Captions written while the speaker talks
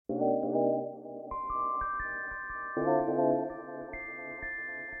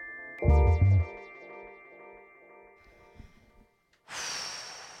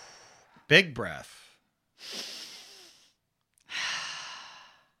Big breath.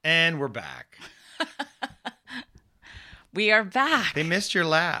 And we're back. We are back. They missed your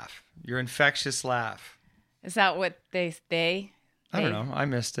laugh, your infectious laugh. Is that what they? I don't know. I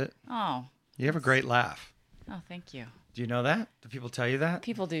missed it. Oh. You have a great laugh. Oh, thank you. Do you know that? Do people tell you that?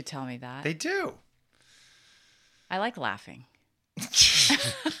 People do tell me that. They do. I like laughing.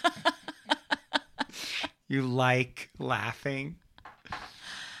 You like laughing?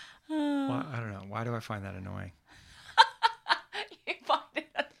 Well, I don't know. Why do I find that annoying? You find it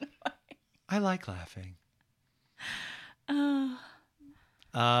annoying. I like laughing. You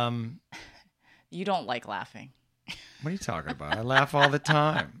don't like laughing. What are you talking about? I laugh all the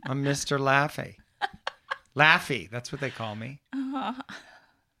time. I'm Mr. Laffy. Laffy. That's what they call me.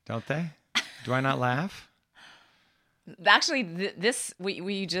 Don't they? Do I not laugh? Actually, this what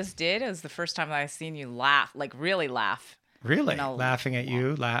you just did is the first time that I've seen you laugh, like really laugh. Really? No. Laughing at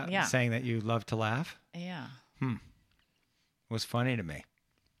you? Yeah. Saying that you love to laugh? Yeah. It was funny to me.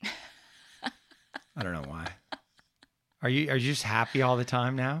 I don't know why. Are you just happy all the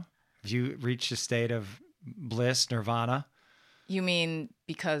time now? Have you reached a state of bliss, nirvana? You mean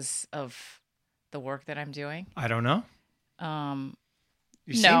because of the work that I'm doing? I don't know.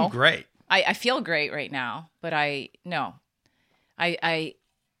 You No. seem great. I feel great right now, but I've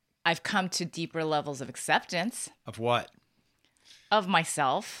come to deeper levels of acceptance Of what? of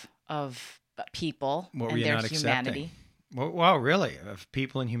myself, of people, What were and you their not humanity. accepting? Wow, really? Of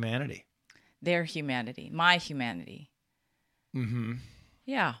people and humanity? Their humanity, my humanity. Mm-hmm.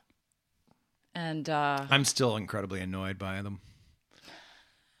 Yeah. And I'm still incredibly annoyed by them.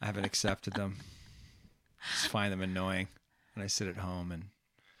 I haven't accepted them. Just find them annoying when I sit at home and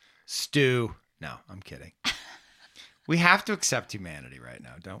stew. No, I'm kidding. We have to accept humanity right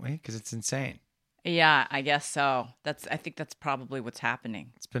now, don't we? Because it's insane. yeah, I guess so. I think that's probably what's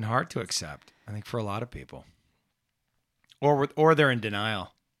happening. It's been hard to accept, I think, for a lot of people. Or they're in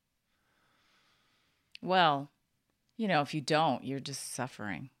denial. Well, if you don't, you're just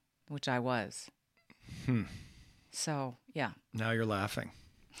suffering, which I was. So, yeah. Now you're laughing.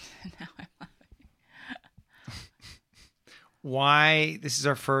 Now I'm laughing. Why? This is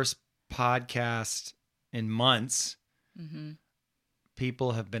our first podcast in months. Mm-hmm.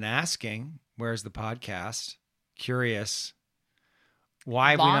 People have been asking, where's the podcast? Curious.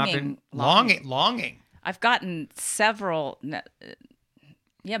 Why have we not been longing? I've gotten several,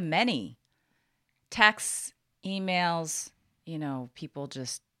 many texts, emails, people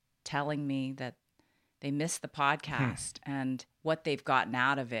just telling me that they missed the podcast and what they've gotten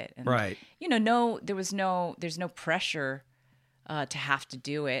out of it. And, Right. there's no pressure to have to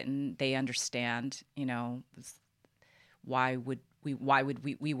do it. And they understand, why we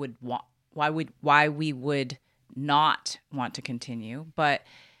would not want to continue. But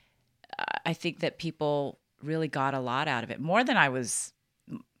I think that people really got a lot out of it, more than I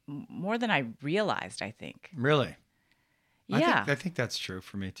realized, I think. Really? Yeah. I think that's true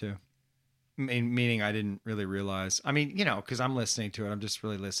for me too. Meaning I didn't really realize. I mean, because I'm listening to it, I'm just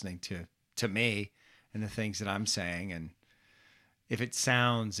really listening to me and the things that I'm saying, and if it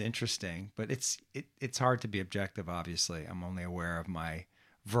sounds interesting, but it's hard to be objective. Obviously, I'm only aware of my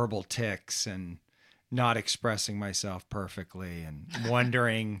verbal tics and not expressing myself perfectly, and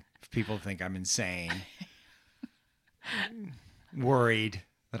wondering if people think I'm insane, worried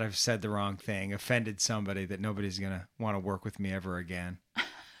that I've said the wrong thing, offended somebody, that nobody's gonna want to work with me ever again.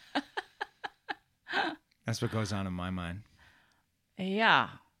 That's what goes on in my mind. Yeah.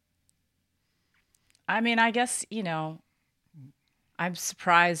 I mean, I guess, I'm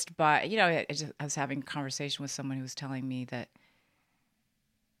surprised by, I was having a conversation with someone who was telling me that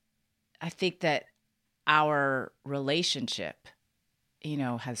I think that our relationship,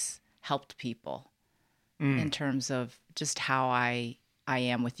 has helped people in terms of just how I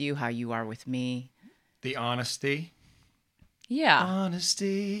am with you, how you are with me. The honesty. Yeah.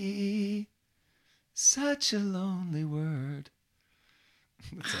 Honesty. Such a lonely word.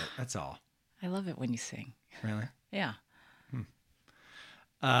 That's it. That's all. I love it when you sing. Really? Yeah.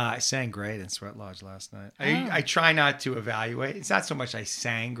 I sang great in Sweat Lodge last night. I try not to evaluate. It's not so much I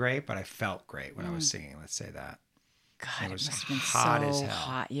sang great, but I felt great when I was singing. Let's say that. God, It was must have been hot so as hell.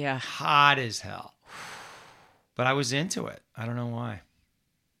 hot. Yeah. Hot as hell. But I was into it. I don't know why.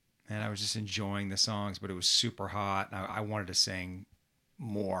 And I was just enjoying the songs, but it was super hot. I wanted to sing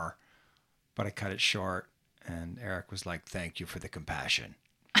more, but I cut it short. And Eric was like, "Thank you for the compassion."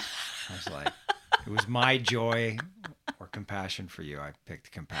 I was like, it was my joy or compassion for you. I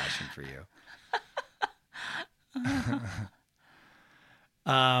picked compassion for you.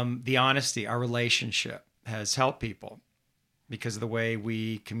 The honesty, our relationship has helped people because of the way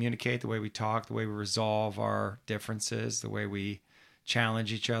we communicate, the way we talk, the way we resolve our differences, the way we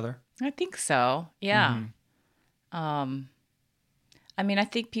challenge each other. I think so. Yeah. I mean, I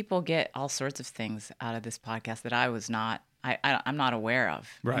think people get all sorts of things out of this podcast that I was not, I'm not aware of.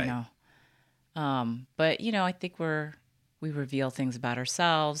 Right. You know? But you know, I think we reveal things about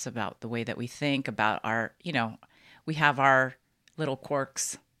ourselves, about the way that we think, about our, you know, we have our little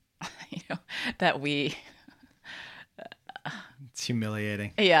quirks, you know, that we. It's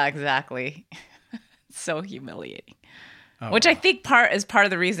humiliating. Yeah, exactly. So humiliating. Oh, Which I think is part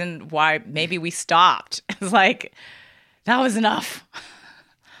of the reason why maybe we stopped. It's like, that was enough.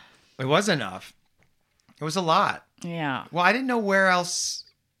 It was enough. It was a lot. Yeah. Well, I didn't know where else.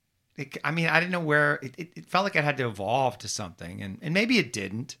 I didn't know where it felt like it had to evolve to something, and maybe it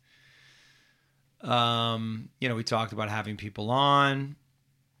didn't. You know, we talked about having people on,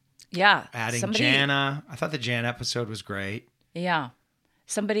 Yeah. adding Jana. I thought the Jana episode was great. Yeah.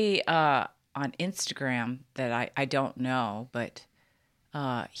 Somebody on Instagram that I don't know, but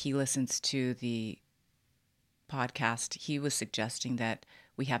he listens to the podcast. He was suggesting that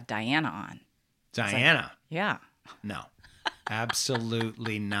we have Diana on. Diana? Yeah. No,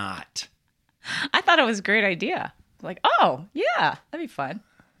 absolutely not. I thought it was a great idea. Like, oh, yeah, that'd be fun.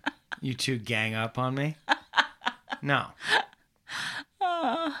 You two gang up on me? No.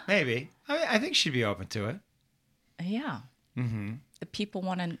 Maybe. I think she'd be open to it. Yeah. Mm-hmm. The people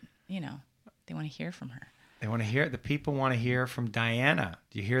want to, you know, they want to hear from her. They want to hear. The people want to hear from Diana.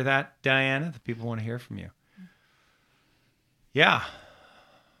 Do you hear that, Diana? The people want to hear from you. Yeah.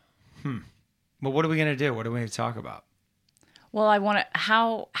 Well, what are we going to do? What are we going to talk about? Well, I want to,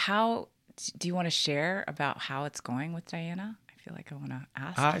 how do you want to share about how it's going with Diana? I feel like I want to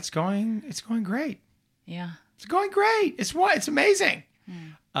ask. It's going great. Yeah. It's going great. It's amazing.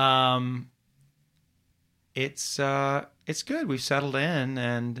 It's good. We've settled in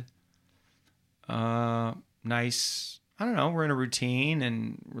and, nice. I don't know. We're in a routine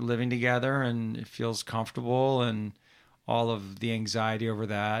and we're living together and it feels comfortable and all of the anxiety over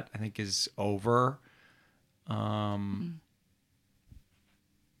that I think is over. You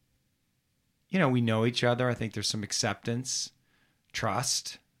know, we know each other. I think there's some acceptance,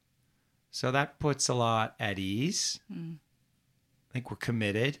 trust. So that puts a lot at ease. I think we're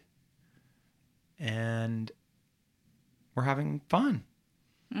committed and we're having fun.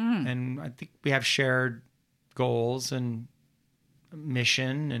 And I think we have shared goals and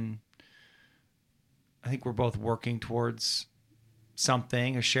mission, and I think we're both working towards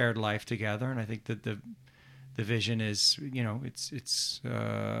something, a shared life together. And I think that the vision is, you know,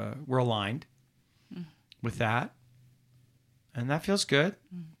 we're aligned with that, and that feels good.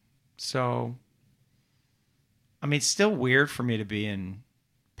 So, I mean, it's still weird for me to be in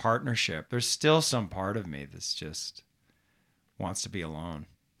partnership. There's still some part of me that's just wants to be alone.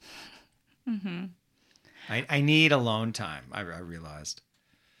 I need alone time. I realized.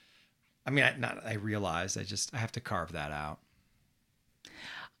 I mean, I realized. I have to carve that out.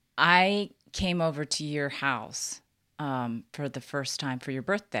 I came over to your house for the first time for your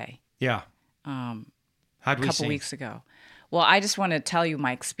birthday. Yeah. A How'd we couple sing? weeks ago. Well, I just want to tell you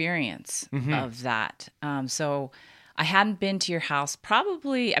my experience of that. So I hadn't been to your house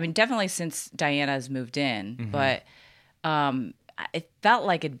definitely since Diana's moved in, but it felt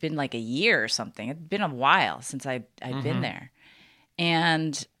like it'd been like a year or something. It'd been a while since I'd been there.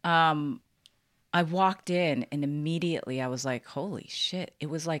 And I walked in and immediately I was like, holy shit. It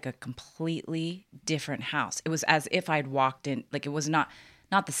was like a completely different house. It was as if I'd walked in, like it was not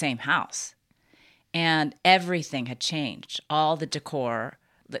the same house. And everything had changed. All the decor,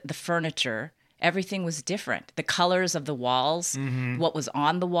 the furniture, everything was different. The colors of the walls, what was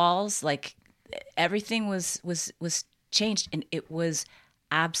on the walls, like everything was changed, and it was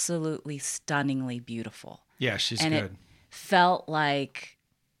absolutely stunningly beautiful. Yeah, she's and good. It felt like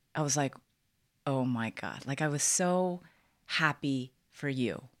I was like, oh my God. Like I was so happy for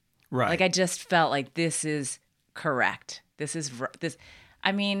you. Right. Like I just felt like this is correct.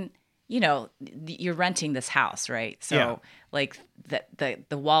 I mean, you know, you're renting this house, right? So Yeah. like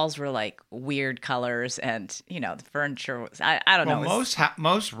the walls were like weird colors, and you know the furniture was I don't know. Well,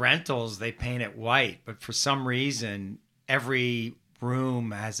 most rentals they paint it white, but for some reason every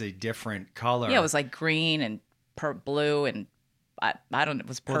room has a different color. Yeah, it was like green and blue and I don't know. It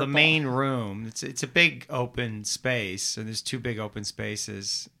was purple. Well, the main room it's a big open space, and there's two big open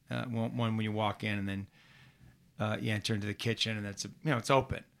spaces. One when you walk in, and then you enter into the kitchen, and it's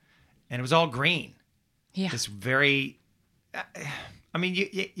open. And it was all green. Yeah. This very I mean,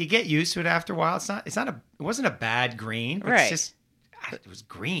 you get used to it after a while. It wasn't a bad green, but Right. it's just, it was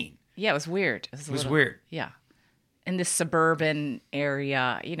green. Yeah, it was weird. It was weird. Yeah. In this suburban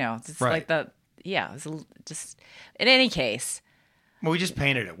area, it's Right. like it was just, in any case. Well, we just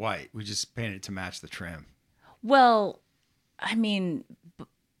painted it white. We just painted it to match the trim. Well, I mean,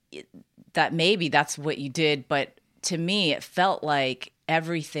 that maybe that's what you did, but to me, it felt like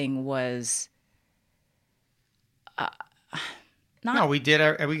everything was not. No, we did.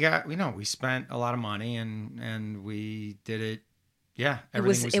 We spent a lot of money and we did it. Yeah,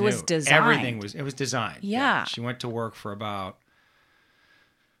 everything was new. It was designed. It was designed. Yeah. She went to work for about,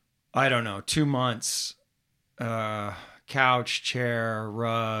 I don't know, 2 months. Couch, chair,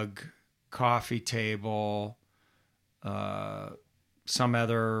 rug, coffee table, some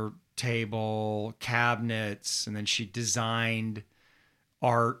other table, cabinets, and then she designed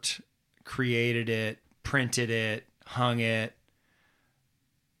art, created it, printed it, hung it.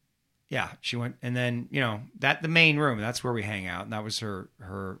 Yeah, she went, and then the main room, that's where we hang out, and that was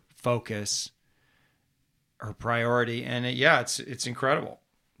her focus, her priority, and it's incredible,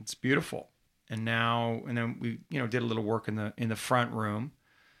 it's beautiful. And then we did a little work in the front room,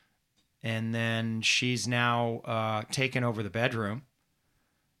 and then she's now taken over the bedroom.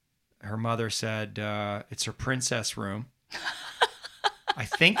 Her mother said it's her princess room. I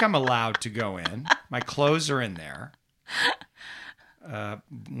think I'm allowed to go in. My clothes are in there.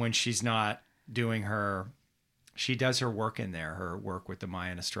 When she's not doing she does her work in there, her work with the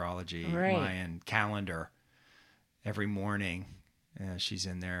Mayan astrology, Right. Mayan calendar every morning. She's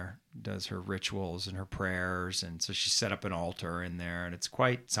in there, does her rituals and her prayers. And so she set up an altar in there, and it's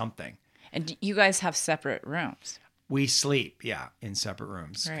quite something. And you guys have separate rooms. We sleep, in separate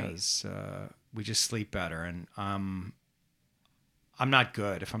rooms Right. because we just sleep better. And I'm not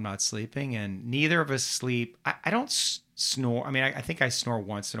good if I'm not sleeping, and neither of us sleep. I don't snore. I mean, I think I snore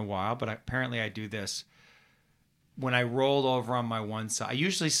once in a while, but apparently I do this when I roll over on my one side. I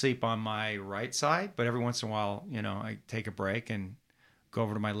usually sleep on my right side, but every once in a while, I take a break and go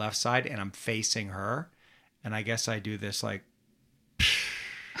over to my left side, and I'm facing her. And I guess I do this like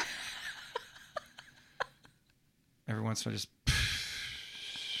every once in a while, just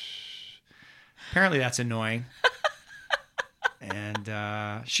apparently that's annoying.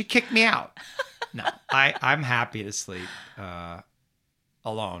 And she kicked me out. No, I'm happy to sleep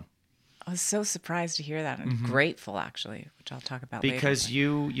alone. I was so surprised to hear that, and grateful actually, which I'll talk about Because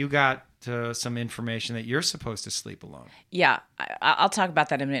later. you got some information that you're supposed to sleep alone. Yeah, I'll talk about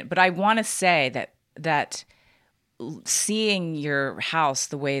that in a minute. But I want to say that seeing your house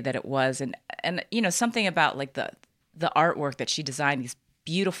the way that it was, and something about like the artwork that she designed, these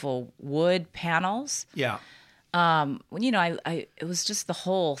beautiful wood panels. Yeah. When it was just the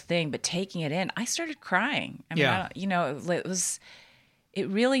whole thing, but taking it in, I started crying. I mean, it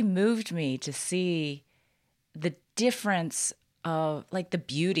really moved me to see the difference of like the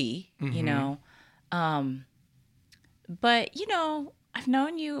beauty, but I've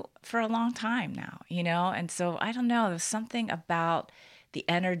known you for a long time now, and so I don't know, there's something about the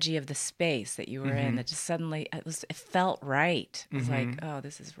energy of the space that you were in that just suddenly it felt right. It was like, oh,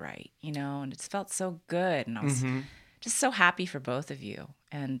 this is right, and it felt so good, and I was just so happy for both of you.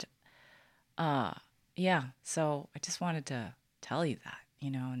 And so I just wanted to tell you that,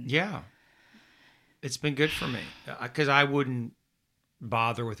 and Yeah. It's been good for me because I wouldn't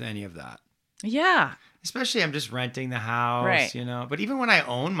bother with any of that. yeah, Especially I'm just renting the house, Right. But even when I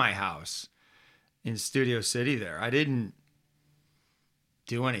owned my house in Studio City there, I didn't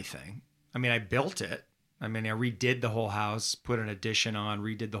do anything. I mean, I built it. I mean, I redid the whole house, put an addition on,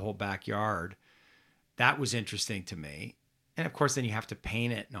 redid the whole backyard. That was interesting to me. And of course, then you have to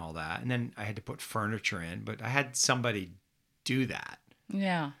paint it and all that. And then I had to put furniture in, but I had somebody do that.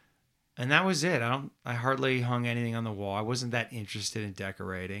 yeah. And that was it. I hardly hung anything on the wall. I wasn't that interested in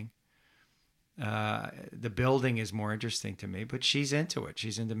decorating. The building is more interesting to me, but she's into it.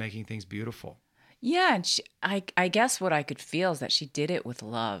 She's into making things beautiful. Yeah, and I guess what I could feel is that she did it with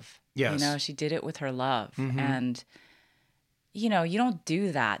love. Yes. She did it with her love. And, you don't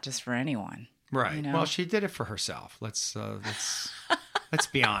do that just for anyone. Right. Well, she did it for herself. Let's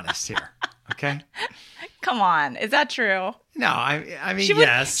be honest here. Okay. Come on. Is that true? No, I mean,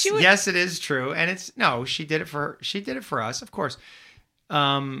 yes, it is true. And she did it for us, of course.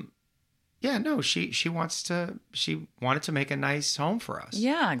 Yeah, no, she wanted to make a nice home for us.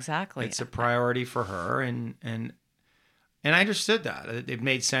 Yeah, exactly. It's a priority for her, and I understood that. It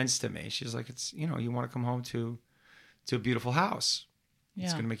made sense to me. She's like, it's you want to come home to a beautiful house. Yeah.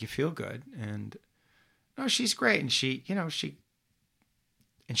 It's going to make you feel good, and no, she's great, and she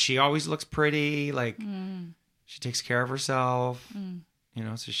always looks pretty. Like She takes care of herself,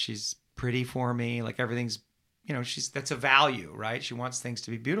 so she's pretty for me. Like everything's, that's a value, right? She wants things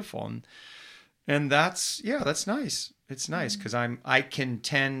to be beautiful. And that's nice. It's nice because I can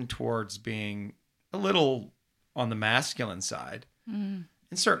tend towards being a little on the masculine side in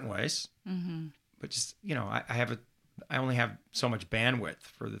certain ways, but just, I only have so much bandwidth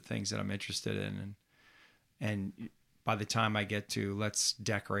for the things that I'm interested in. And by the time I get to let's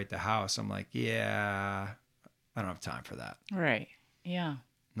decorate the house, I'm like, yeah, I don't have time for that. Right. Yeah.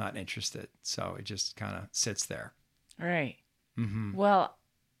 Not interested. So it just kind of sits there. Right. Well,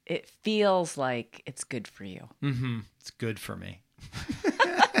 it feels like it's good for you. It's good for me.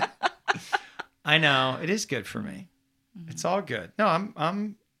 I know it is good for me. It's all good. No,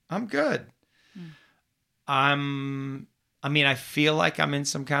 I'm good. I feel like I'm in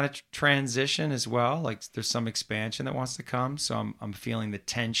some kind of transition as well. Like there's some expansion that wants to come. So I'm feeling the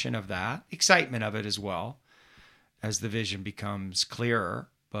tension of that, excitement of it as well as the vision becomes clearer.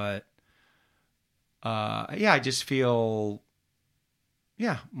 But, I just feel,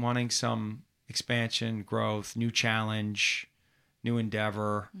 wanting some expansion, growth, new challenge, new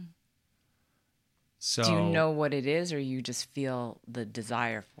endeavor. So do you know what it is, or you just feel the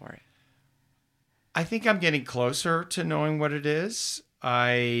desire for it? I think I'm getting closer to knowing what it is.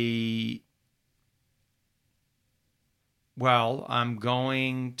 I'm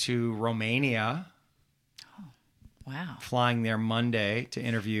going to Romania. Oh, wow. Flying there Monday to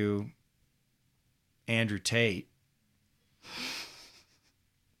interview Andrew Tate.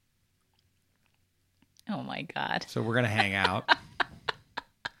 Oh my God. So we're going to hang out,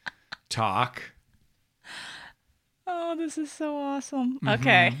 talk. Oh, this is so awesome.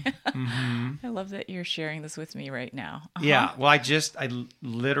 Okay. I love that you're sharing this with me right now. Yeah. Well, I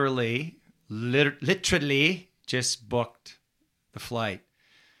literally just booked the flight.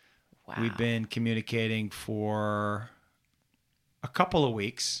 Wow. We've been communicating for a couple of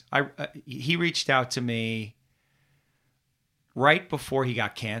weeks. He reached out to me right before he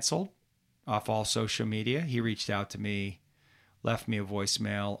got canceled off all social media. He reached out to me, left me a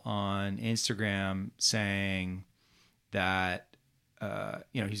voicemail on Instagram saying that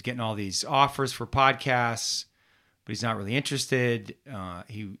he's getting all these offers for podcasts, but he's not really interested.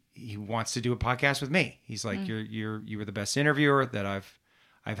 He wants to do a podcast with me. He's like, you were the best interviewer that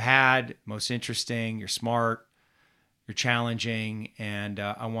I've had, most interesting. You're smart, you're challenging, and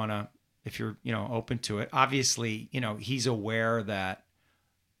I want to, if you're open to it. Obviously, he's aware that.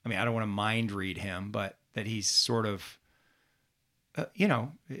 I mean, I don't want to mind read him, but that he's sort of,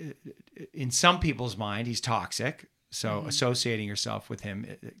 in some people's mind, he's toxic. So associating yourself with him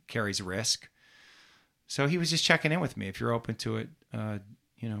carries risk. So he was just checking in with me. If you're open to it,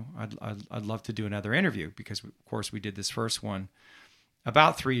 I'd love to do another interview because, of course, we did this first one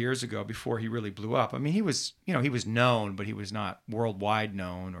about 3 years ago before he really blew up. I mean, he was known, but he was not worldwide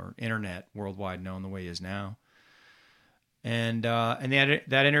known or internet worldwide known the way he is now. And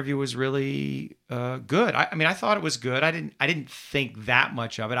that interview was really good. I thought it was good. I didn't think that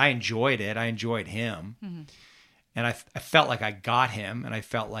much of it. I enjoyed it. I enjoyed him. And I felt like I got him, and I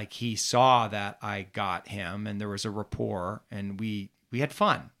felt like he saw that I got him, and there was a rapport, and we had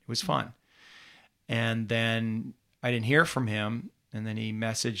fun. It was fun. And then I didn't hear from him, and then he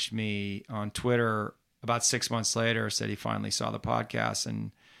messaged me on Twitter about 6 months later, said he finally saw the podcast,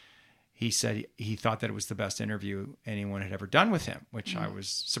 and he said he thought that it was the best interview anyone had ever done with him, which I was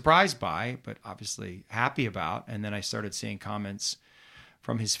surprised by, but obviously happy about. And then I started seeing comments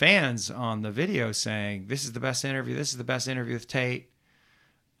from his fans on the video saying, this is the best interview. This is the best interview with Tate.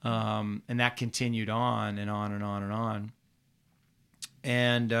 And that continued on and on and on and on.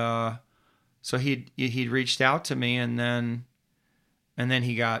 And so he'd reached out to me, and then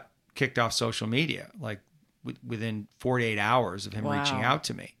he got kicked off social media, like within 48 hours of him reaching out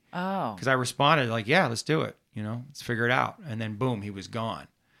to me. Oh. Because I responded like, yeah, let's do it. Let's figure it out. And then boom, he was gone.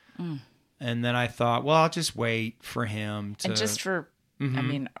 And then I thought, well, I'll just wait for him to... And just for... I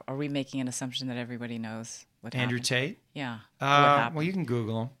mean, are we making an assumption that everybody knows what Andrew happened? Tate? Yeah. Well, you can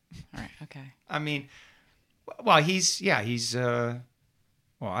Google him. All right. Okay. I mean, well, he's well,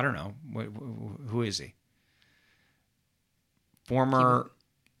 I don't know. Who is he? Former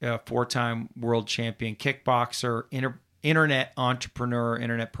 4-time world champion kickboxer, internet entrepreneur,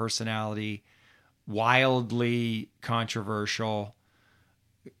 internet personality, wildly controversial,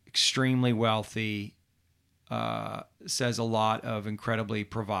 extremely wealthy, says a lot of incredibly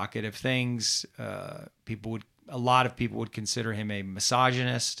provocative things. A lot of people would consider him a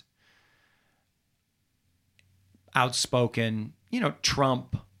misogynist, outspoken,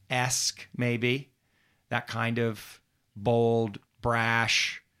 Trump-esque maybe, that kind of bold,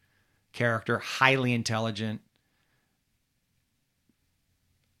 brash character, highly intelligent,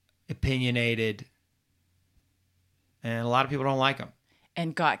 opinionated, and a lot of people don't like him.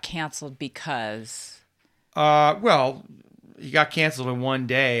 And got canceled because... Well, he got canceled in one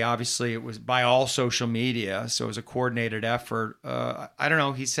day. Obviously, it was by all social media, so it was a coordinated effort. I don't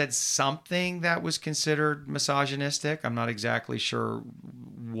know. He said something that was considered misogynistic. I'm not exactly sure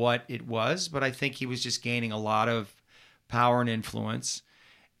what it was, but I think he was just gaining a lot of power and influence,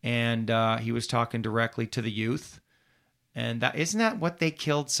 and he was talking directly to the youth. And isn't that what they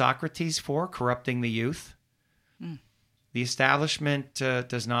killed Socrates for? Corrupting the youth. The establishment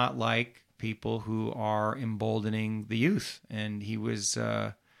does not like people who are emboldening the youth, and he was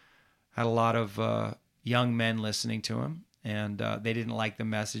had a lot of young men listening to him, and they didn't like the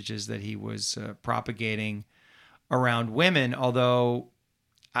messages that he was propagating around women. Although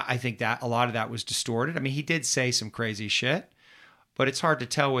I think that a lot of that was distorted. I mean, he did say some crazy shit, but it's hard to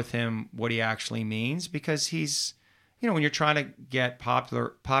tell with him what he actually means, because he's, when you're trying to get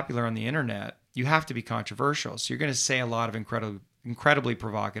popular on the internet, you have to be controversial. So you're going to say a lot of incredibly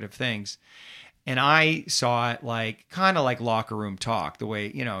provocative things. And I saw it like kind of like locker room talk, the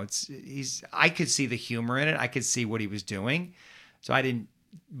way, I could see the humor in it. I could see what he was doing. So I didn't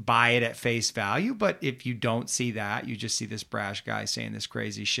buy it at face value. But if you don't see that, you just see this brash guy saying this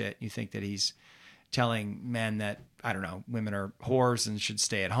crazy shit. You think that he's telling men that, I don't know, women are whores and should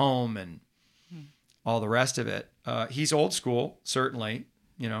stay at home and all the rest of it. He's old school, certainly,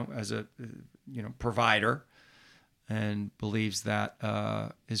 as a, provider, and believes that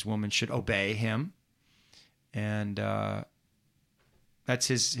his woman should obey him. And that's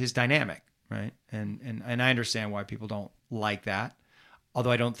his dynamic, right? And I understand why people don't like that.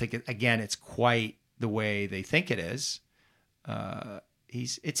 Although I don't think it's quite the way they think it is.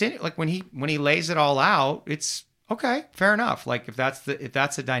 It's in it, like when he lays it all out, it's okay, fair enough. Like if that's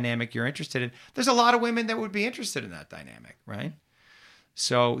the dynamic you're interested in, there's a lot of women that would be interested in that dynamic, right?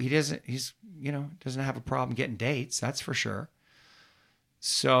 So he doesn't have a problem getting dates, that's for sure.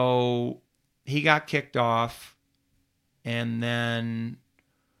 So he got kicked off, and then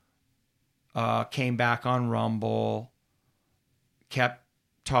came back on Rumble, kept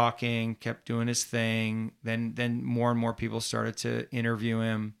talking, kept doing his thing. Then more and more people started to interview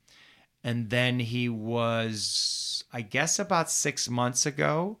him. And then he was, I guess about 6 months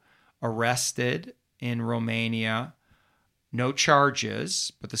ago, arrested in Romania. No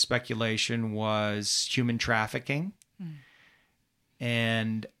charges, but the speculation was human trafficking.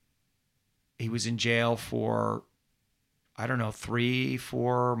 And he was in jail for, I don't know,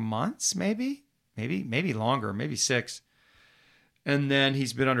 3-4 months, maybe longer, maybe 6. And then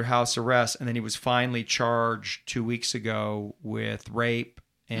he's been under house arrest. And then he was finally charged 2 weeks ago with rape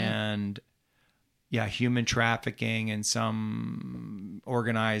and human trafficking and some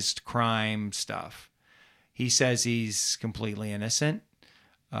organized crime stuff. He says he's completely innocent.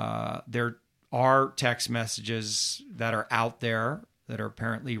 There are text messages that are out there that are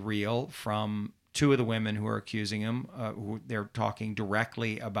apparently real from 2 of the women who are accusing him. Who they're talking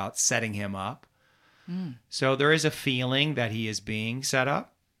directly about setting him up. So there is a feeling that he is being set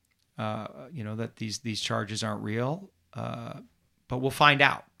up. That these charges aren't real. But we'll find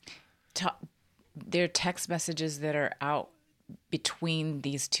out. There are text messages that are out between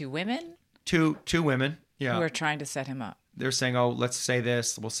these 2 women? Two women. Yeah. Who are trying to set him up. They're saying, oh, let's say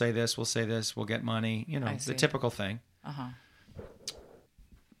this, we'll say this, we'll say this, we'll get money. The typical thing.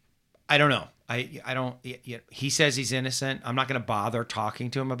 I don't know. I don't, he says he's innocent. I'm not going to bother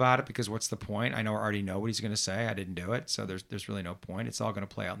talking to him about it, because what's the point? I already know what he's going to say. I didn't do it. So there's really no point. It's all going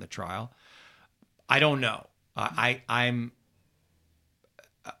to play out in the trial. I don't know. I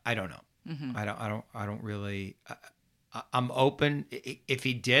don't know. I don't really, I'm open. If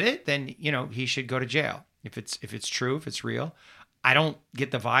he did it, then, he should go to jail. If it's true, if it's real. I don't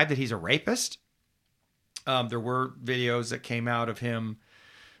get the vibe that he's a rapist. There were videos that came out of him,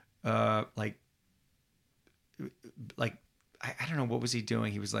 like I don't know, what was he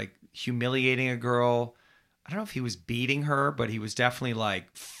doing? He was like humiliating a girl. I don't know if he was beating her, but he was definitely like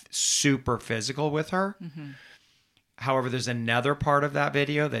super physical with her. However, there's another part of that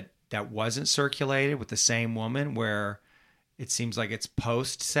video that wasn't circulated with the same woman where it seems like it's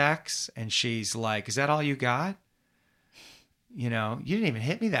post-sex, and she's like, is that all you got? You didn't even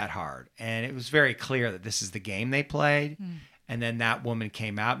hit me that hard. And it was very clear that this is the game they played. And then that woman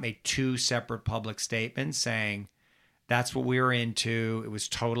came out, made 2 separate public statements saying, that's what we were into. It was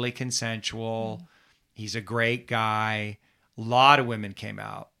totally consensual. He's a great guy. A lot of women came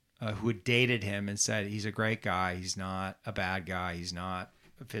out who had dated him and said, he's a great guy. He's not a bad guy. He's not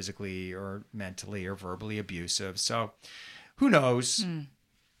physically or mentally or verbally abusive. So who knows?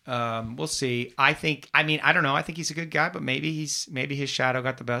 We'll see. I mean, I don't know. I think he's a good guy, but maybe his shadow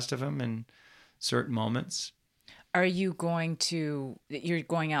got the best of him in certain moments. Are you you're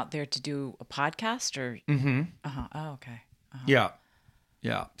going out there to do a podcast or? Mm-hmm. Uh-huh. Oh, okay. Uh-huh. Yeah.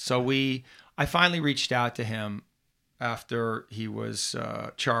 Yeah. So I finally reached out to him after he was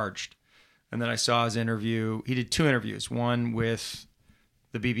charged. And then I saw his interview. He did 2 interviews, one with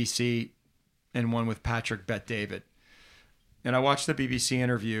the BBC and one with Patrick Bet-David. And I watched the BBC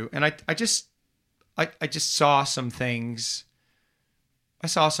interview, and I just saw some things. I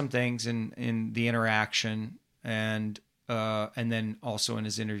saw some things in the interaction, and then also in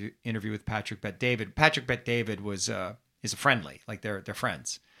his interview with Patrick Bet-David. Patrick Bet-David is a friendly, like they're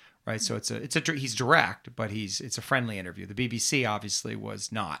friends, right? So he's direct, but it's a friendly interview. The BBC obviously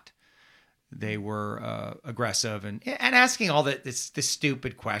was not. They were aggressive and asking all this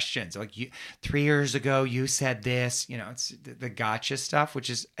stupid questions. Like 3 years ago, you said this. It's the gotcha stuff, which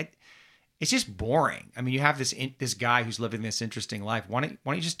is it's just boring. I mean, you have this guy who's living this interesting life. Why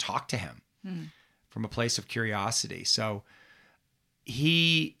don't you just talk to him from a place of curiosity? So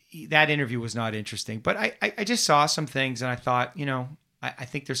that interview was not interesting, but I just saw some things and I thought, I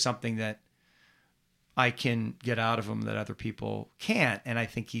think there's something that I can get out of him that other people can't, and I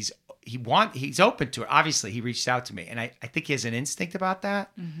think he's open to it. Obviously, he reached out to me, and I think he has an instinct about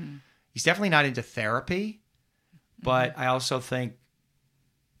that. Mm-hmm. He's definitely not into therapy, but I also think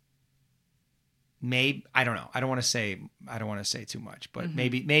maybe, I don't know. I don't want to say too much, but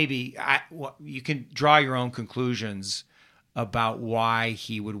maybe you can draw your own conclusions about why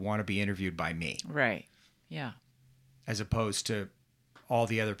he would want to be interviewed by me. Right. Yeah. As opposed to all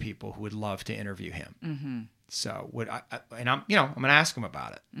the other people who would love to interview him. Mm-hmm. So I'm going to ask him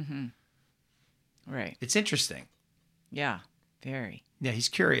about it. Mm-hmm. Right. It's interesting. Yeah. Very. Yeah. He's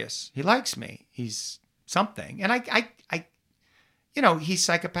curious. He likes me. He's something. And I he's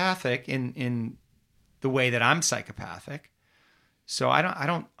psychopathic in the way that I'm psychopathic. So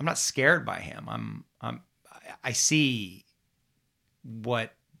I'm not scared by him. I see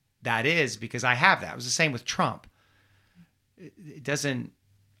what that is because I have that. It was the same with Trump. It doesn't,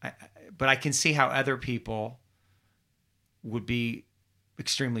 but I can see how other people would be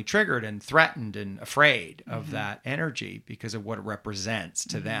extremely triggered and threatened and afraid of that energy because of what it represents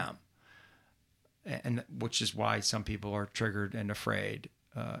to them. And which is why some people are triggered and afraid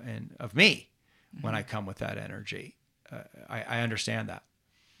and of me when I come with that energy. I understand that,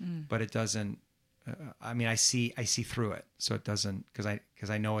 but it doesn't. I mean, I see through it, so it doesn't because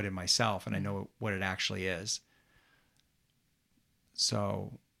I know it in myself and I know what it actually is.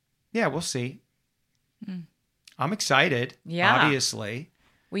 So, yeah, we'll see. I'm excited. Yeah, obviously.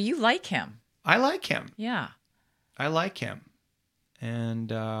 Well, you like him. I like him. Yeah, I like him,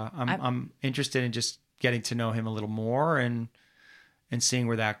 and I'm interested in just getting to know him a little more and seeing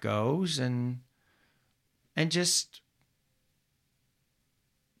where that goes and just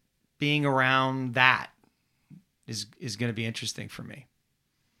being around that is going to be interesting for me.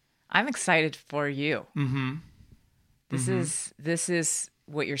 I'm excited for you. Mm-hmm. This is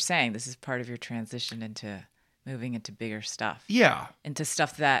what you're saying. This is part of your transition into moving into bigger stuff. Yeah. Into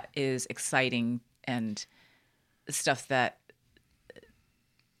stuff that is exciting and stuff that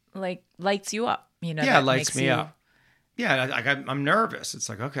lights you up. Yeah, it lights me up. Yeah, I'm nervous. It's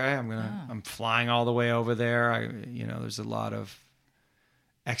like, okay, I'm flying all the way over there. There's a lot of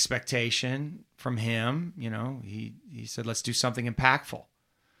expectation from him. He said, let's do something impactful.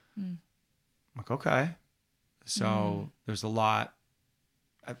 I'm like, okay. So there's a lot,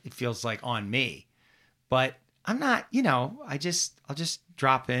 it feels like on me, but I'm not, I'll just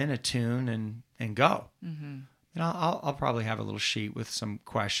drop in a tune and go. Mm-hmm. And I'll probably have a little sheet with some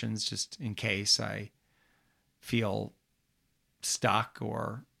questions just in case I feel stuck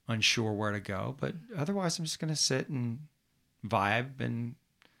or unsure where to go. But otherwise I'm just going to sit and vibe and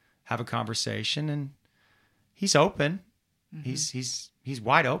have a conversation, and he's open. Mm-hmm. He's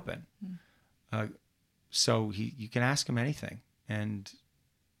wide open. So you can ask him anything, and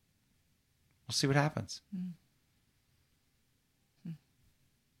we'll see what happens.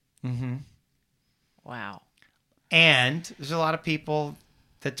 Mm-hmm. Wow. And there's a lot of people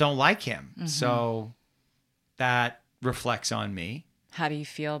that don't like him, so that reflects on me. How do you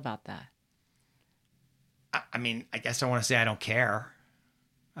feel about that? I mean, I guess I want to say I don't care.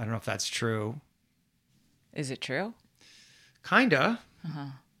 I don't know if that's true. Is it true? Kinda.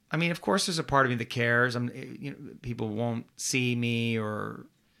 I mean, of course, there's a part of me that cares. People won't see me,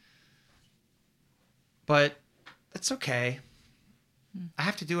 but that's okay. I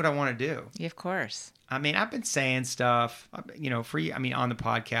have to do what I want to do. Yeah, of course. I mean, I've been saying stuff, on the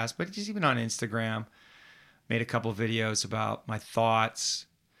podcast, but just even on Instagram, made a couple of videos about my thoughts.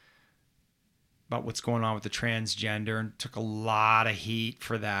 about what's going on with the transgender and took a lot of heat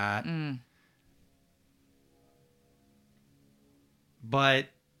for that. But,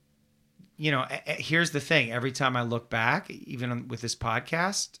 here's the thing. Every time I look back, even with this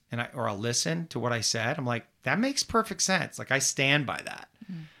podcast, or I'll listen to what I said, I'm like, that makes perfect sense. Like, I stand by that.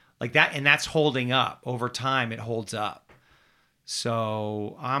 Like that, and that's holding up. Over time, it holds up.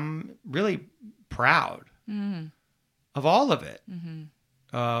 So I'm really proud of all of it.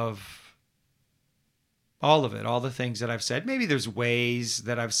 Of all of it, all the things that I've said. Maybe there's ways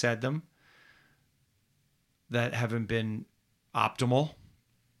that I've said them that haven't been optimal,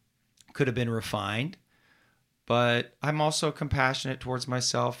 could have been refined, but I'm also compassionate towards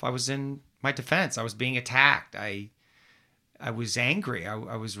myself. I was in my defense. I was being attacked. I was angry. I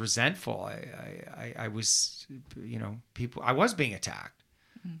was resentful. I was, I was being attacked.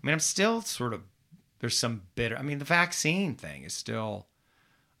 I mean, I'm still sort of, there's some bitter, the vaccine thing is still,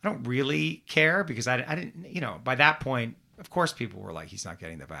 I don't really care because I didn't, by that point, of course people were like, he's not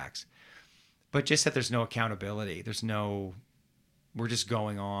getting the vax. But just that there's no accountability. We're just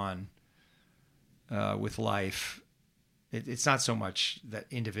going on with life. It's not so much that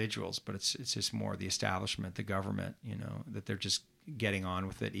individuals, but it's just more the establishment, the government, that they're just getting on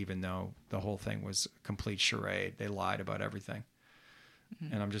with it, even though the whole thing was a complete charade. They lied about everything.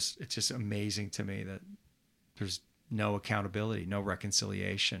 And it's just amazing to me that there's no accountability, no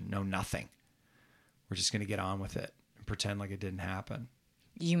reconciliation, no nothing. We're just going to get on with it and pretend like it didn't happen.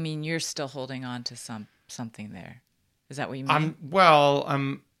 You mean you're still holding on to something there? Is that what you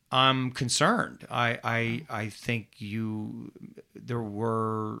mean? I'm concerned. I think there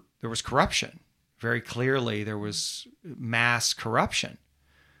was corruption. Very clearly there was mass corruption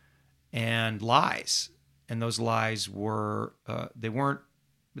and lies. And those lies were they were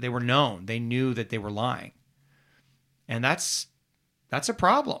known. They knew that they were lying. And that's a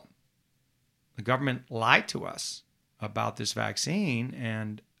problem. The government lied to us about this vaccine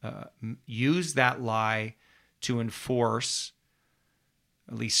and used that lie to enforce,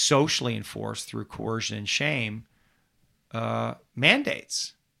 at least socially enforce through coercion and shame,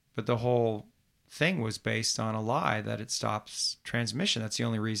 mandates. But the whole thing was based on a lie that it stops transmission. That's the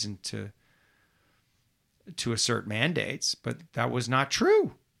only reason to assert mandates, but that was not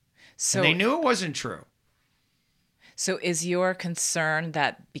true. So and they knew it wasn't true. So is your concern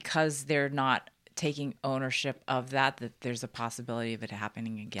that because they're not taking ownership of that there's a possibility of it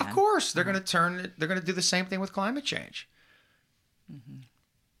happening again? Of course. They're going to they're going to do the same thing with climate change.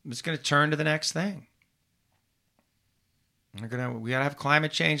 It's going to turn to the next thing. We got to have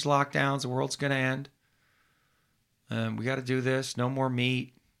climate change lockdowns. The world's going to end. We got to do this. No more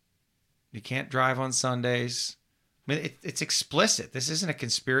meat. You can't drive on Sundays. It's explicit. This isn't a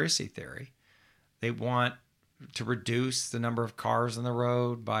conspiracy theory. They want to reduce the number of cars on the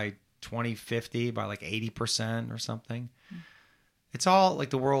road by 2050 by like 80% or something. It's all like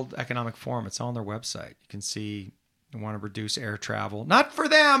the World Economic Forum. It's all on their website. You can see they want to reduce air travel. Not for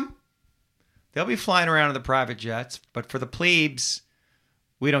them. They'll be flying around in the private jets, but for the plebes,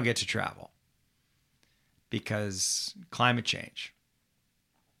 we don't get to travel because climate change.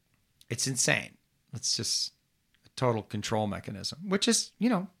 It's insane. It's just a total control mechanism, which is,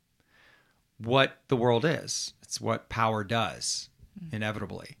 what the world is. It's what power does,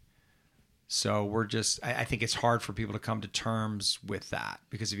 inevitably. So I think it's hard for people to come to terms with that,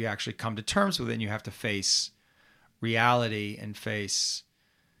 because if you actually come to terms with it, you have to face reality and face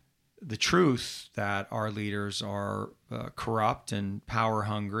the truth that our leaders are corrupt and power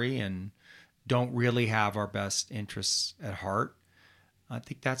hungry and don't really have our best interests at heart. I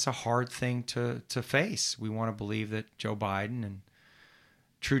think that's a hard thing to face. We want to believe that Joe Biden and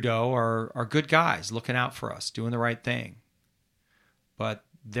Trudeau are good guys looking out for us, doing the right thing. But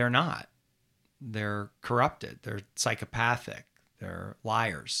they're not. They're corrupted. They're psychopathic. They're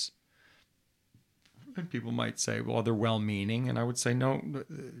liars. And people might say, well, they're well-meaning. And I would say, no,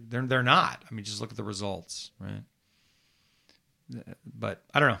 they're not. I mean, just look at the results, right? But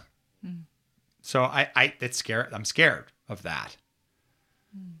I don't know. So it's scary. I'm scared of that.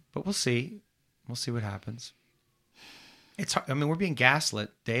 But we'll see. We'll see what happens. We're being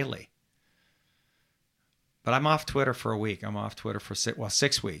gaslit daily. But I'm off Twitter for a week. I'm off Twitter for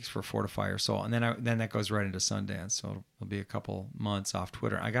 6 weeks for Fortify Your Soul. And then that goes right into Sundance. So it'll be a couple months off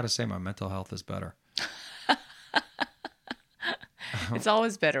Twitter. I got to say, my mental health is better. It's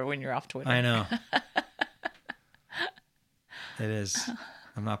always better when you're off Twitter. I know. It is.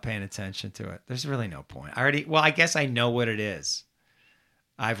 I'm not paying attention to it. There's really no point. I guess I know what it is.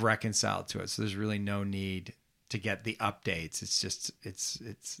 I've reconciled to it. So there's really no need to get the updates. It's just,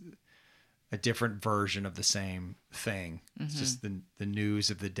 a different version of the same thing. It's just the news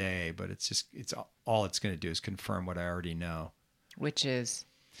of the day, but it's all it's going to do is confirm what I already know. Which is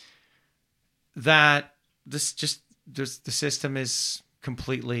that the system is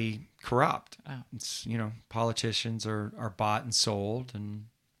completely corrupt. Oh. It's, politicians are bought and sold, and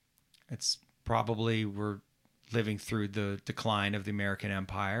it's probably we're living through the decline of the American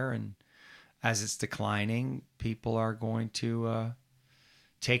empire, and as it's declining, people are going to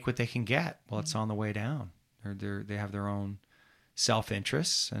take what they can get while it's on the way down. They have their own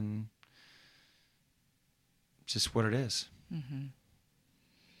self-interests, and it's just what it is. Mm-hmm.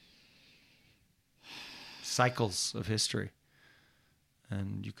 Cycles of history.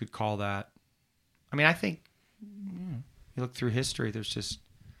 And you could call that, I think you look through history, there's just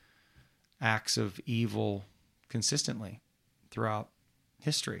acts of evil consistently throughout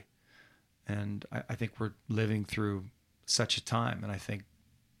history. And I think we're living through such a time. And I think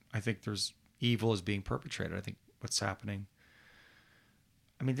there's evil is being perpetrated. I think what's happening,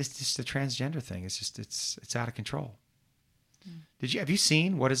 this just the transgender thing. It's just, it's out of control. Have you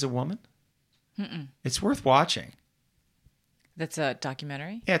seen What is a Woman? Mm-mm. It's worth watching. That's a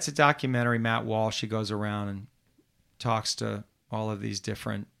documentary? Yeah, it's a documentary. Matt Walsh, he goes around and talks to all of these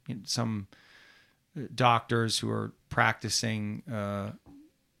different, some doctors who are practicing,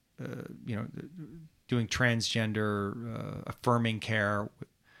 doing transgender affirming care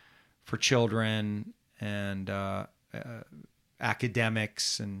for children, and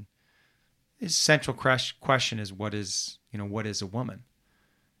academics. And his central question is, what is a woman?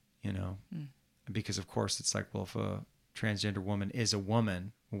 Because of course it's like, well, if a transgender woman is a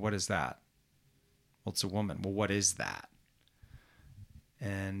woman, well, what is that? Well, it's a woman. Well, what is that?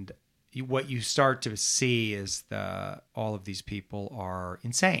 And what you start to see is all of these people are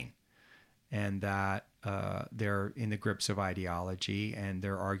insane, and that they're in the grips of ideology, and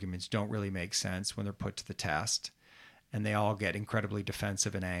their arguments don't really make sense when they're put to the test. And they all get incredibly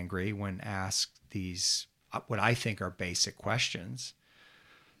defensive and angry when asked these, what I think are basic questions.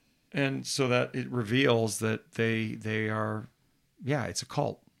 And so that it reveals that they are, it's a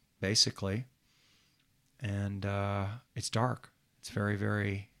cult, basically. And it's dark. It's very,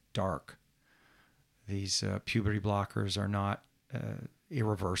 very dark. These puberty blockers are not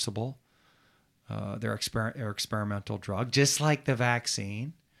irreversible. They're experimental drug, just like the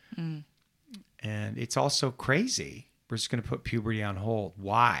vaccine. Mm. And it's also crazy. We're just going to put puberty on hold.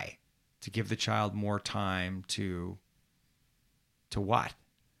 Why? To give the child more time to what?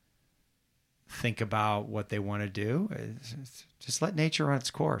 Think about what they want to do. Just let nature run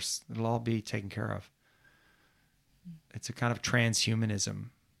its course. It'll all be taken care of. It's a kind of transhumanism,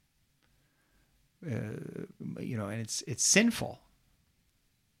 and it's sinful.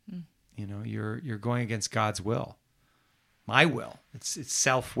 Mm. You're going against God's will, my will. It's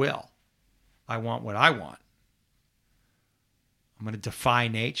self-will. I want what I want. I'm going to defy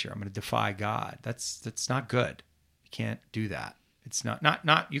nature. I'm going to defy God. That's not good. You can't do that. It's not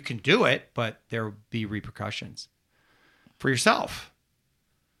you can do it, but there will be repercussions for yourself.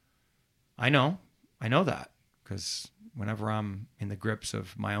 I know that, because whenever I'm in the grips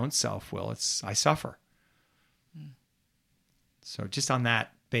of my own self-will, I suffer. Mm. So just on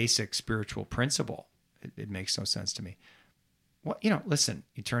that basic spiritual principle, it makes no sense to me. Well, listen,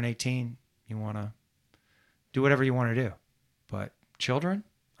 you turn 18, you want to do whatever you want to do, but children,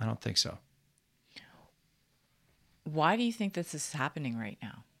 I don't think so. Why do you think this is happening right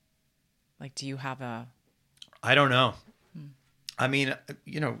now? Like, do you have I don't know.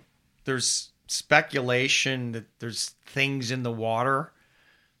 There's speculation that there's things in the water,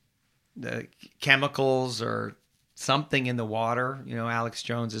 the chemicals or something in the water. Alex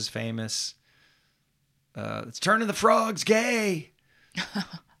Jones is famous. It's turning the frogs gay.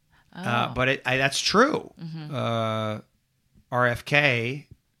 But that's true. Mm-hmm. RFK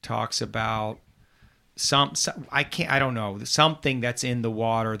talks about I don't know, something that's in the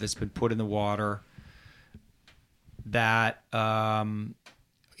water, that's been put in the water, that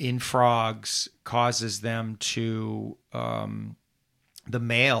in frogs causes them to, the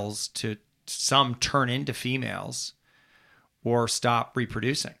males to some turn into females or stop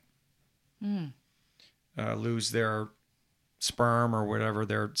reproducing, lose their sperm or whatever,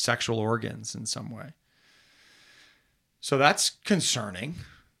 their sexual organs in some way. So that's concerning.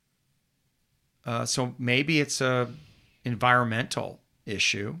 So maybe it's a environmental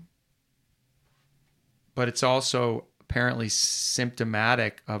issue, but it's also apparently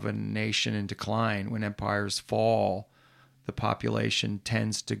symptomatic of a nation in decline. When empires fall, the population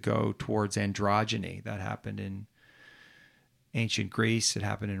tends to go towards androgyny. That happened in ancient Greece. It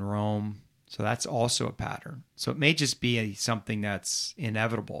happened in Rome. So that's also a pattern. So it may just be something that's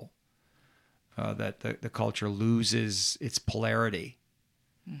inevitable. that the culture loses its polarity,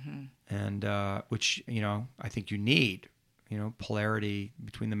 and which I think you need. Polarity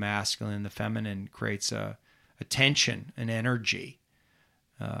between the masculine and the feminine creates a tension, an energy,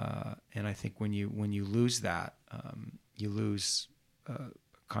 and I think when you lose that, you lose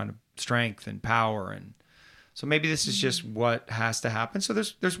kind of strength and power. And so maybe this is just what has to happen. So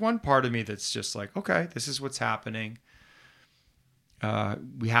there's one part of me that's just like, okay, this is what's happening.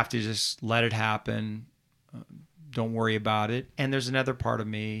 We have to just let it happen. Don't worry about it. And there's another part of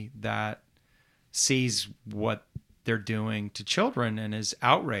me that sees what they're doing to children and is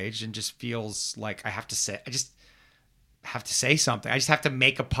outraged and just feels like I just have to say something. I just have to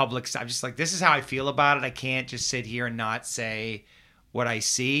make a public. I'm just like, this is how I feel about it. I can't just sit here and not say what I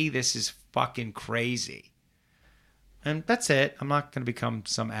see. This is fucking crazy. And that's it. I'm not going to become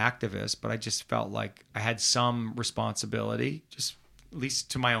some activist, but I just felt like I had some responsibility, just at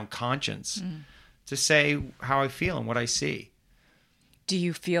least to my own conscience, to say how I feel and what I see. Do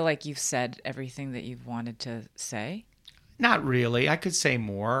you feel like you've said everything that you've wanted to say? Not really. I could say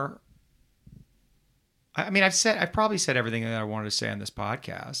more. I mean, I've probably said everything that I wanted to say on this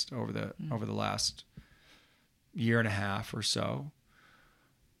podcast over the last year and a half or so.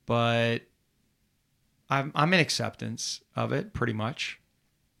 But I'm in acceptance of it pretty much.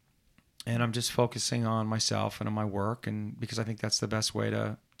 And I'm just focusing on myself and on my work, and because I think that's the best way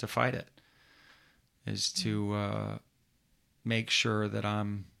to fight it, is to make sure that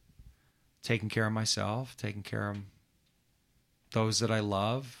I'm taking care of myself, taking care of those that I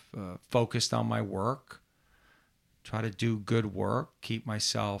love, focused on my work, try to do good work, keep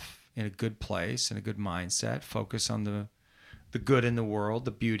myself in a good place, in a good mindset, focus on the good in the world,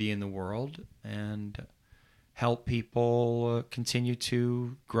 the beauty in the world, and help people continue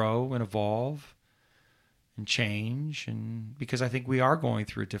to grow and evolve and change. And because I think we are going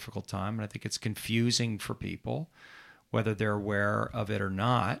through a difficult time, and I think it's confusing for people, whether they're aware of it or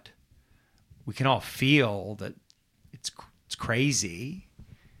not. We can all feel that it's crazy,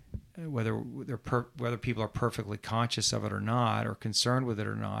 whether people are perfectly conscious of it or not, or concerned with it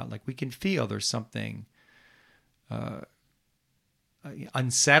or not. Like, we can feel there's something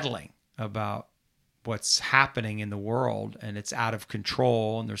unsettling about what's happening in the world, and it's out of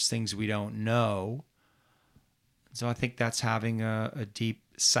control, and there's things we don't know. So I think that's having a deep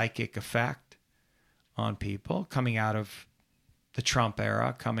psychic effect on people coming out of the Trump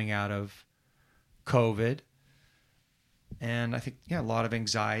era, coming out of COVID. And I think, a lot of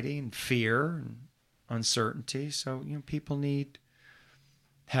anxiety and fear and uncertainty. So, people need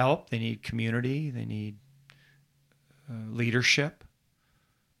help. They need community. They need leadership.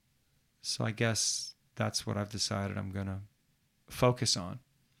 So I guess that's what I've decided I'm going to focus on.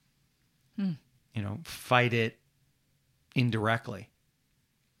 Fight it indirectly.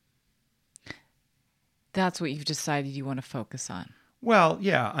 That's what you've decided you want to focus on. Well,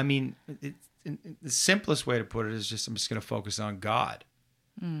 yeah. I mean, the simplest way to put it is I'm just going to focus on God,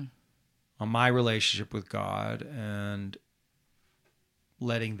 on my relationship with God, and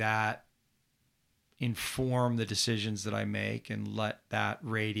letting that inform the decisions that I make, and let that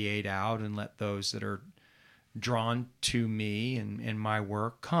radiate out, and let those that are drawn to me and my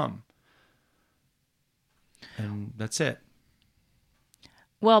work come. And that's it.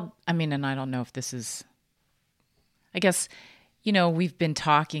 Well, I mean, and I don't know if this is, I guess, we've been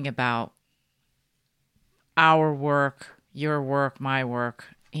talking about our work, your work, my work,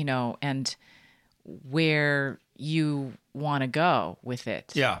 and where you want to go with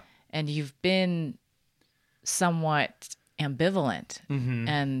it. Yeah. And you've been somewhat ambivalent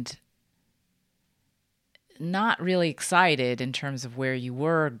and not really excited in terms of where you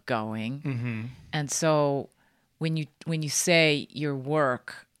were going. And so when you say your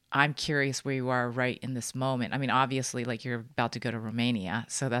work, I'm curious where you are right in this moment. I mean, obviously, like, you're about to go to Romania,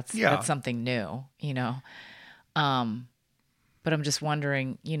 so that's something new, but I'm just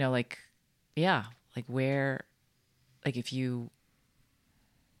wondering, where, like, if you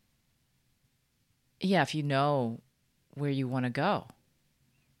know where you want to go.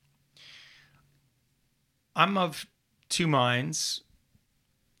 I'm of two minds.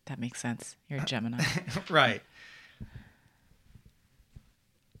 That makes sense. You're a Gemini. Right.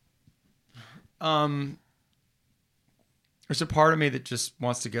 There's a part of me that just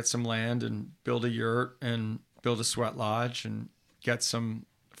wants to get some land and build a yurt and build a sweat lodge and get some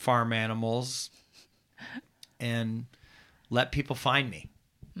farm animals and let people find me.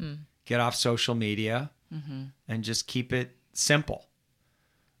 Get off social media and just keep it simple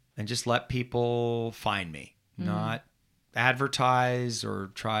and just let people find me, not advertise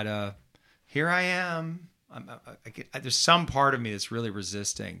or try to, here I am. there's some part of me that's really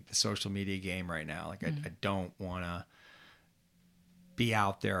resisting the social media game right now. Like I don't want to be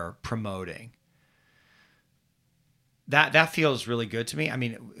out there promoting. That feels really good to me. I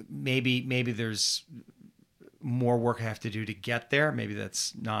mean, maybe there's more work I have to do to get there. Maybe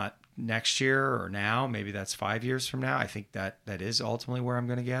that's not next year or now. Maybe that's 5 years from now. I think that is ultimately where I'm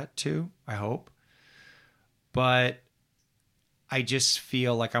going to get to, I hope. But I just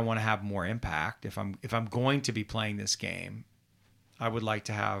feel like I want to have more impact. If I'm going to be playing this game, I would like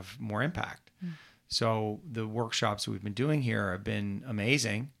to have more impact. So the workshops we've been doing here have been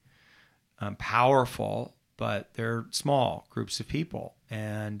amazing, powerful, but they're small groups of people,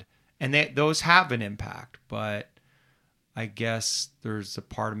 and those have an impact. But I guess there's a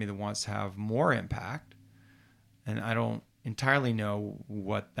part of me that wants to have more impact, and I don't entirely know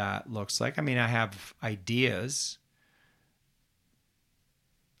what that looks like. I mean, I have ideas,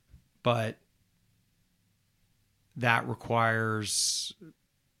 but that requires,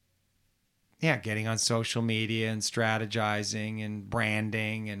 getting on social media and strategizing and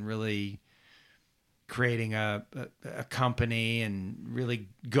branding and really creating a company and really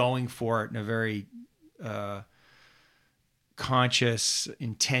going for it in a very conscious,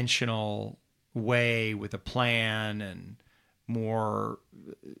 intentional way with a plan, and more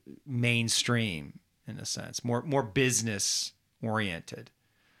mainstream in a sense, more business oriented,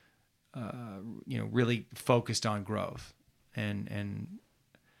 really focused on growth and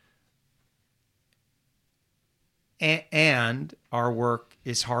our work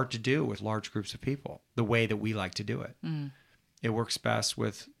is hard to do with large groups of people the way that we like to do it. It works best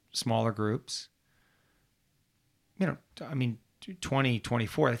with smaller groups. 20,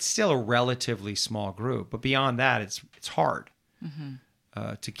 24, it's still a relatively small group, but beyond that, it's hard to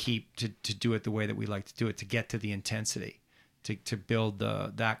do it the way that we like to do it, to get to the intensity, to build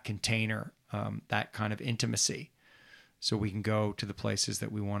that container, that kind of intimacy, so we can go to the places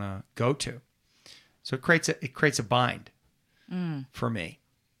that we want to go to. So it creates a bind for me,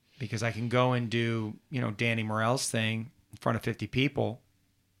 because I can go and do Danny Morell's thing in front of 50 people,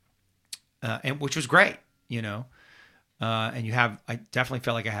 and which was great, and I definitely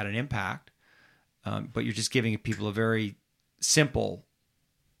felt like I had an impact, but you're just giving people a very simple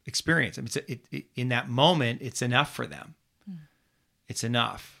experience. I mean, in that moment, it's enough for them. It's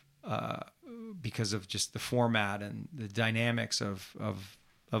enough because of just the format and the dynamics of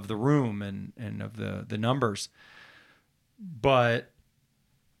the room and of the numbers. But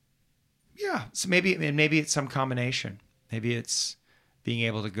so maybe it's some combination. Maybe it's being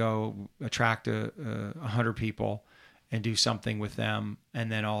able to go attract 100 people and do something with them,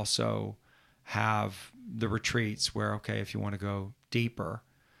 and then also have the retreats where, okay, if you want to go deeper,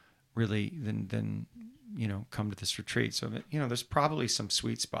 really, then come to this retreat. So there's probably some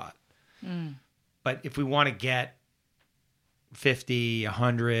sweet spot. But if we want to get 50,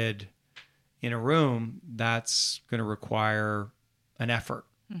 100 in a room, that's going to require an effort,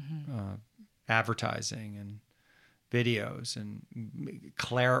 advertising and videos, and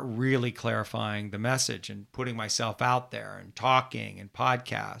really clarifying the message, and putting myself out there, and talking, and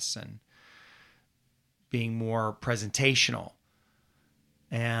podcasts, and being more presentational.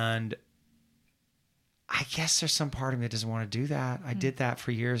 And I guess there's some part of me that doesn't want to do that. I did that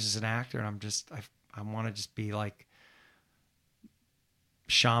for years as an actor, and I want to just be like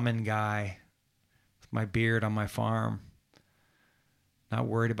shaman guy with my beard on my farm, not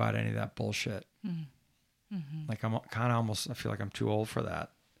worried about any of that bullshit. Like I'm kind of almost, I feel like I'm too old for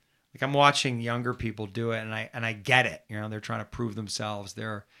that. Like I'm watching younger people do it, and I get it. They're trying to prove themselves. They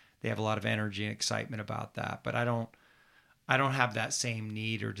have a lot of energy and excitement about that, but I don't have that same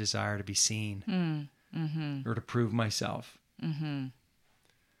need or desire to be seen or to prove myself. I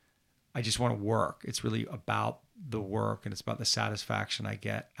just want to work. It's really about the work, and it's about the satisfaction I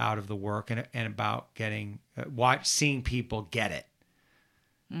get out of the work, and about getting seeing people get it.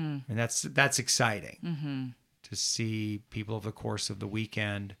 And that's exciting to see people over the course of the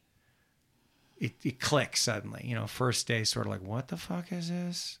weekend. It clicks suddenly. First day, sort of like, what the fuck is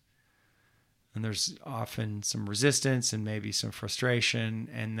this? And there's often some resistance and maybe some frustration,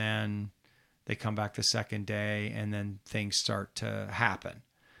 and then they come back the second day, and then things start to happen.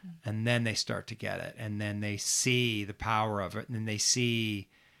 And then they start to get it, and then they see the power of it, and then they see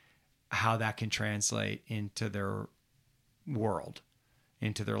how that can translate into their world,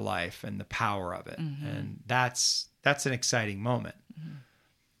 into their life, and the power of it. And that's an exciting moment.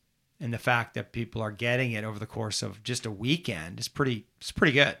 And the fact that people are getting it over the course of just a weekend is pretty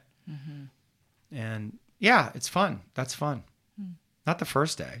good. And yeah, it's fun. That's fun. Not the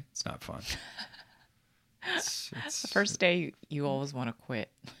first day. It's not fun. The first day you always want to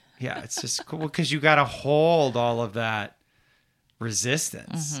quit. Yeah, it's just cool because you got to hold all of that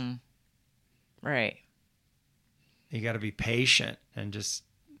resistance. Right. You got to be patient and just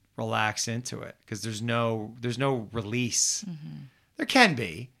relax into it because there's no release. There can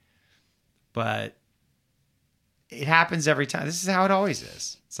be, but it happens every time. This is how it always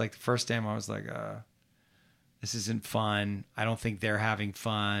is. It's like the first time I was like, this isn't fun. I don't think they're having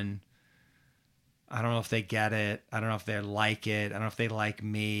fun. I don't know if they get it. I don't know if they like it. I don't know if they like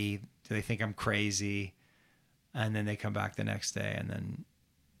me. Do they think I'm crazy? And then they come back the next day and then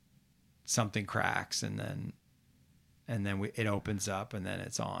something cracks and then it opens up and then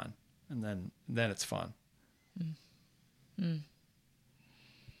it's on and then it's fun.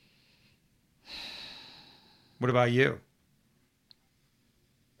 What about you?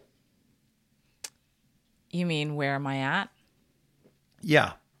 You mean where am I at?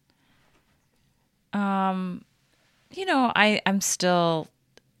 Yeah. I'm still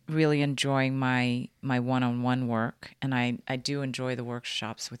really enjoying my one-on-one work, and I do enjoy the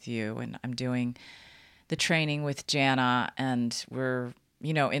workshops with you, and I'm doing the training with Jana, and we're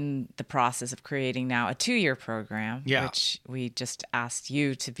in the process of creating now a 2-year program, which we just asked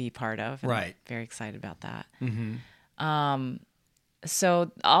you to be part of. Right. I'm very excited about that.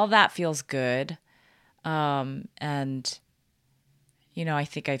 So all that feels good. And I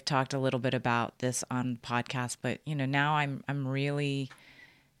think I've talked a little bit about this on podcast, but now I'm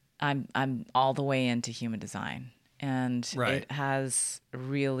all the way into human design, and it has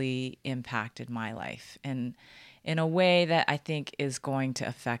really impacted my life and in a way that I think is going to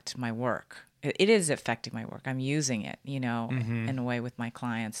affect my work. It is affecting my work. I'm using it, in a way with my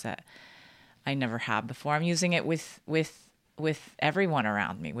clients that I never have before. I'm using it with everyone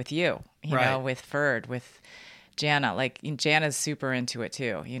around me, with you, with Ferd, with Jana. Like Jana's super into it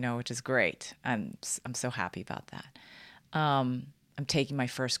too, which is great. I'm so happy about that. I'm taking my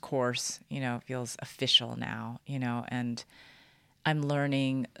first course, it feels official now, and I'm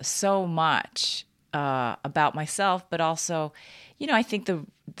learning so much about myself, but also, I think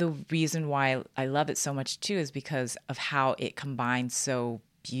the reason why I love it so much too is because of how it combines so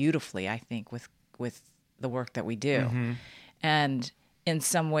beautifully, I think, with the work that we do. And in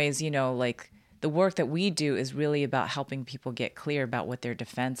some ways, like the work that we do is really about helping people get clear about what their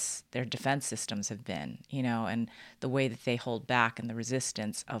defense systems have been, and the way that they hold back and the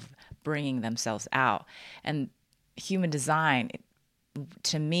resistance of bringing themselves out. And human design,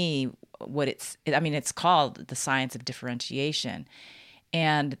 to me, it's called the science of differentiation,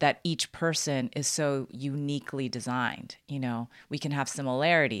 and that each person is so uniquely designed. We can have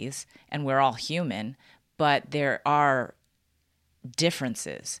similarities and we're all human, but there are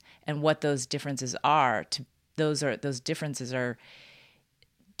differences, and what those differences are those differences are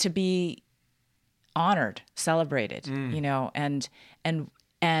to be honored, celebrated,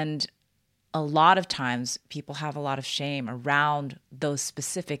 and a lot of times people have a lot of shame around those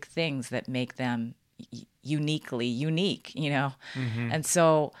specific things that make them uniquely unique, And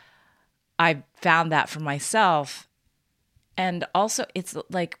so I found that for myself, and also it's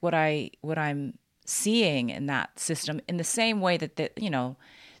like what I'm seeing in that system in the same way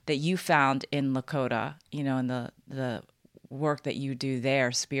that you found in Lakota, in the work that you do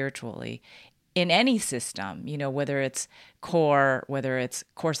there spiritually, in any system, whether it's core, whether it's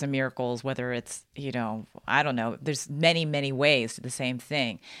Course in Miracles, whether it's, I don't know, there's many, many ways to the same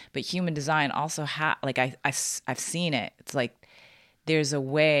thing. But human design also I've seen it. It's like there's a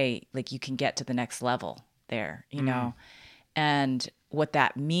way, like you can get to the next level there, and what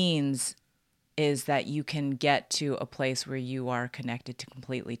that means is that you can get to a place where you are connected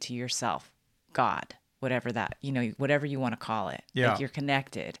completely to yourself, God, whatever that, whatever you want to call it. Yeah. Like you're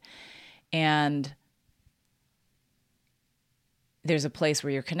connected. And there's a place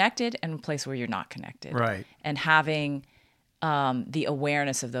where you're connected and a place where you're not connected. Right. And having the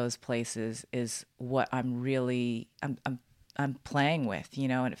awareness of those places is what I'm playing with,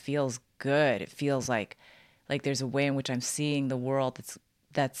 and it feels good. It feels like there's a way in which I'm seeing the world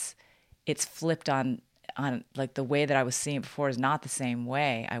it's flipped on like the way that I was seeing it before is not the same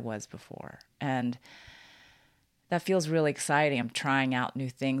way I was before. And that feels really exciting. I'm trying out new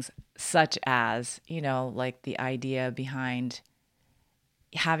things, such as, like the idea behind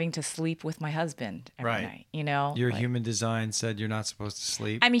having to sleep with my husband every night, Your human design said you're not supposed to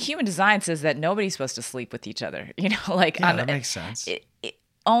sleep. I mean, human design says that nobody's supposed to sleep with each other, that makes sense.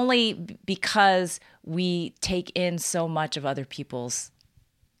 Only because we take in so much of other people's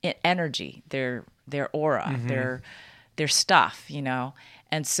energy, their aura, their stuff,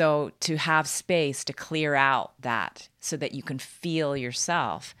 And so to have space to clear out that so that you can feel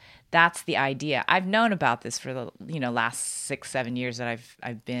yourself, that's the idea. I've known about this for the last 6-7 years that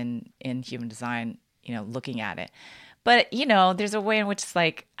I've been in human design, looking at it. But there's a way in which it's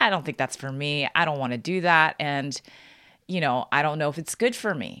like, I don't think that's for me. I don't want to do that, and I don't know if it's good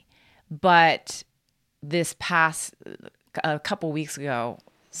for me. But this past a couple weeks ago,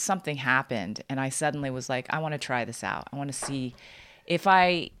 something happened, and I suddenly was like, I want to try this out. I want to see if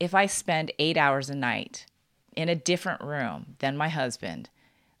I spend 8 hours a night in a different room than my husband,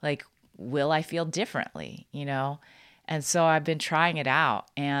 like, will I feel differently, And so I've been trying it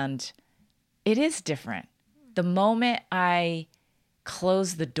out, and it is different. The moment I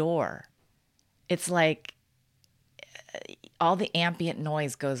close the door, it's like all the ambient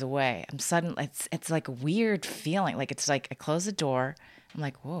noise goes away. It's like a weird feeling. Like, it's like I close the door, I'm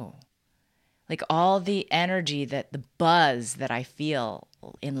like, whoa. Like, all the energy, the buzz that I feel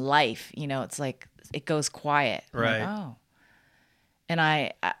in life, it's like it goes quiet. Right. Like, oh. And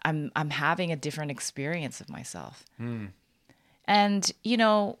I'm having a different experience of myself. And,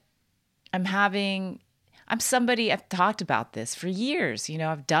 I'm somebody, I've talked about this for years.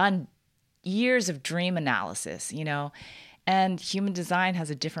 I've done years of dream analysis, and human design has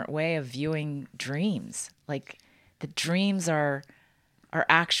a different way of viewing dreams. Like, the dreams are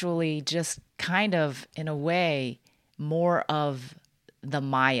actually just kind of, in a way, more of the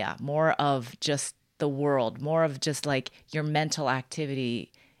Maya, more of just the world, more of just like your mental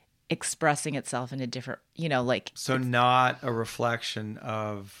activity expressing itself in a different, So not a reflection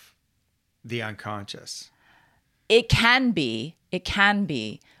of the unconscious. It can be,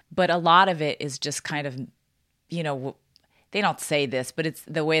 but a lot of it is just kind of, they don't say this, but it's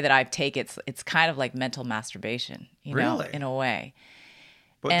the way that I take it. It's kind of like mental masturbation, Really? In a way.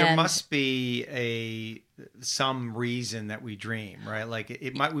 But there must be some reason that we dream, right? Like,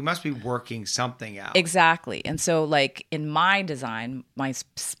 we must be working something out. Exactly. And so, like, in my design, I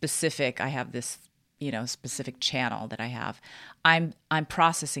have this, specific channel that I have. I'm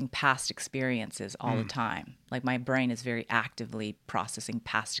processing past experiences all the time. Like, my brain is very actively processing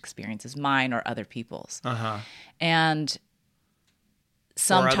past experiences, mine or other people's. And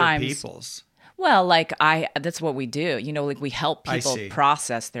sometimes, or other people's. Well, like, that's what we do, like, we help people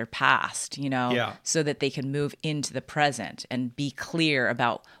process their past, so that they can move into the present and be clear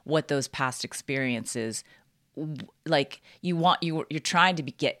about what those past experiences, like, you're trying to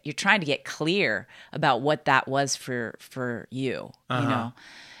get clear about what that was for you,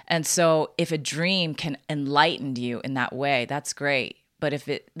 And so if a dream can enlighten you in that way, that's great. But if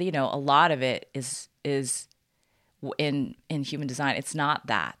it, a lot of it is in human design, it's not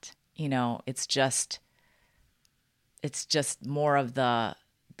that. It's just more of the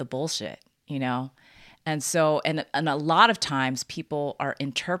bullshit, And so, and a lot of times people are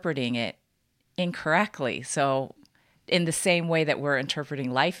interpreting it incorrectly. So, in the same way that we're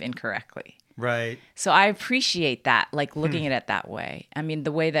interpreting life incorrectly. Right. So I appreciate that, like, looking at it that way. I mean,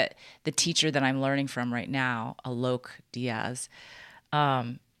 the way that the teacher that I'm learning from right now, Alok Diaz,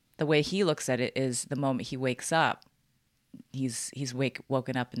 the way he looks at it is the moment he wakes up, he's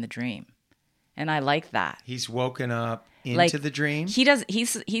woken up in the dream, and I like that. He's woken up into the dream.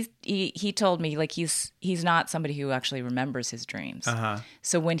 He told me, like, he's not somebody who actually remembers his dreams.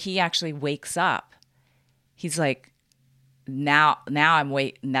 So when he actually wakes up, he's like, now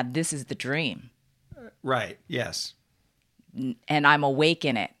this is the dream. Right. Yes. And I'm awake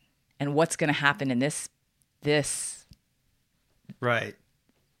in it. And what's going to happen in this? Right.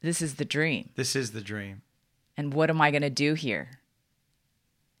 This is the dream. This is the dream. And what am I going to do here?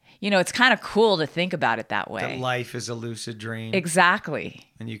 It's kind of cool to think about it that way. That life is a lucid dream. Exactly.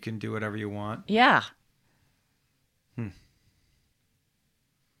 And you can do whatever you want. Yeah.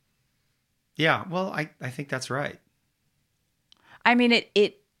 Yeah, well, I think that's right. I mean,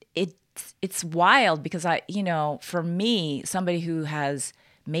 it's wild because for me, somebody who has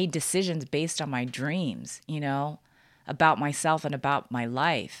made decisions based on my dreams, about myself and about my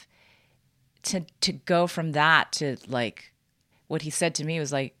life, to go from that to, like, what he said to me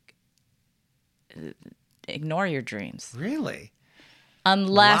was like, ignore your dreams. Really?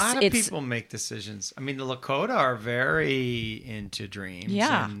 Unless a lot of people make decisions. I mean, the Lakota are very into dreams.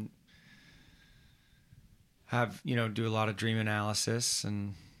 Yeah. And have, do a lot of dream analysis,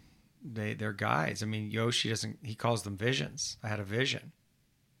 and they're guides. I mean, Yoshi he calls them visions. I had a vision.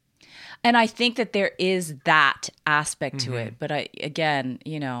 And I think that there is that aspect to it. But I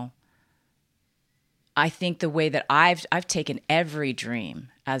think the way that I've taken every dream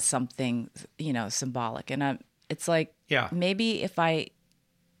as something, symbolic. And it's like, maybe if I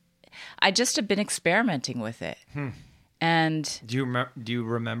just have been experimenting with it. And Do you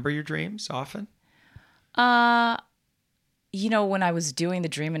remember your dreams often? when I was doing the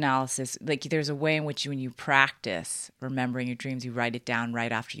dream analysis, like there's a way in which when you practice remembering your dreams, you write it down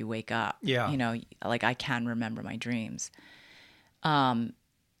right after you wake up. Yeah. Like I can remember my dreams. Sometimes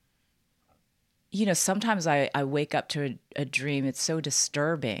I wake up to a dream. It's so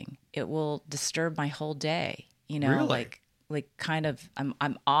disturbing. It will disturb my whole day, Really? like kind of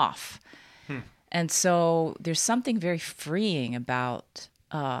I'm off. And so there's something very freeing about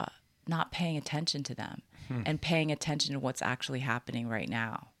not paying attention to them and paying attention to what's actually happening right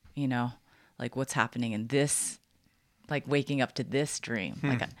now, like what's happening in this, like waking up to this dream.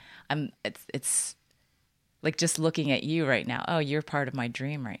 Like it's like just looking at you right now. Oh, you're part of my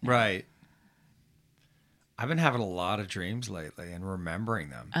dream right now. Right. I've been having a lot of dreams lately and remembering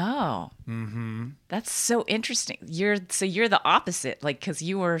them. Oh, that's so interesting. You're the opposite, like, because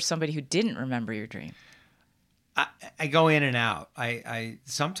you were somebody who didn't remember your dream. I go in and out. I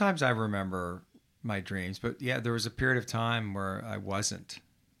sometimes I remember my dreams, but yeah, there was a period of time where I wasn't.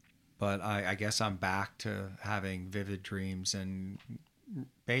 But I guess I'm back to having vivid dreams and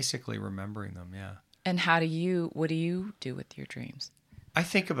basically remembering them. Yeah. And what do you do with your dreams? I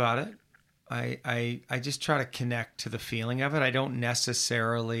think about it. I just try to connect to the feeling of it. I don't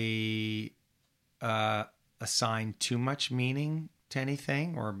necessarily assign too much meaning to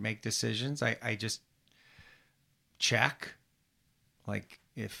anything or make decisions. I just check. Like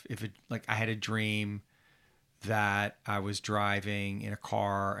if it, like I had a dream that I was driving in a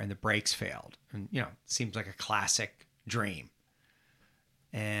car and the brakes failed, and it seems like a classic dream.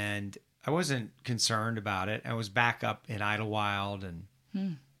 And I wasn't concerned about it. I was back up in Idlewild and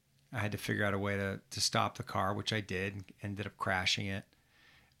I had to figure out a way to stop the car, which I did, and ended up crashing it,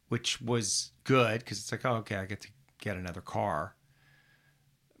 which was good because it's like, oh, okay, I get to get another car,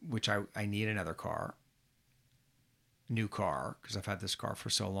 which I need another car, new car, because I've had this car for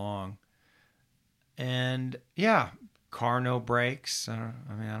so long. And yeah, car, no brakes. I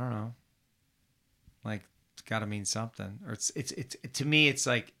don't know. Like, it's got to mean something. Or it's to me, it's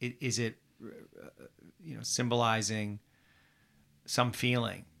like, is it, symbolizing some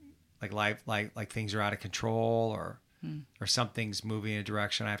feeling? Like life, like things are out of control, or something's moving in a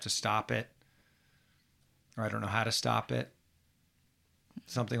direction. I have to stop it, or I don't know how to stop it.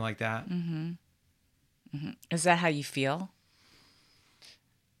 Something like that. Mm-hmm. Mm-hmm. Is that how you feel?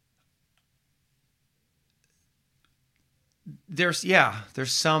 There's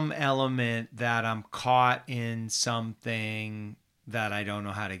some element that I'm caught in something that I don't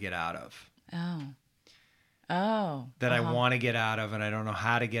know how to get out of. That I want to get out of, and I don't know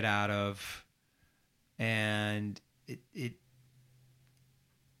how to get out of. And it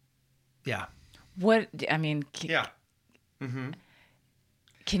yeah. What, I mean, yeah. Mm-hmm.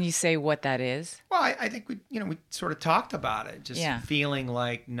 Can you say what that is? Well, I think we sort of talked about it. Just feeling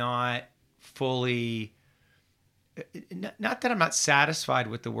like not fully, not that I'm not satisfied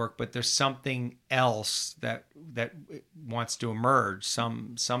with the work, but there's something else that wants to emerge.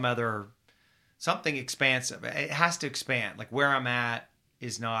 Some other. Something expansive. It has to expand. Like where I'm at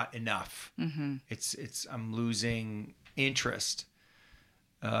is not enough. Mm-hmm. It's I'm losing interest,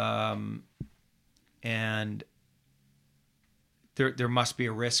 and there must be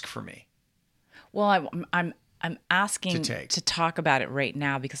a risk for me. Well, I'm asking to talk about it right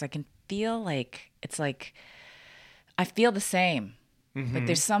now because I can feel like it's like I feel the same. Mm-hmm. Like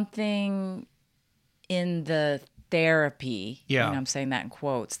there's something in the therapy, I'm saying that in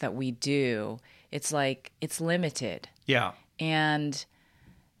quotes, that we do. It's like it's limited. Yeah. And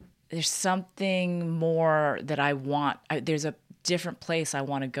there's something more that I want. There's a different place I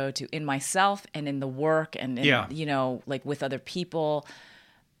want to go to in myself and in the work and in, like with other people.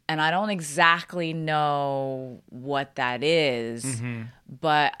 And I don't exactly know what that is,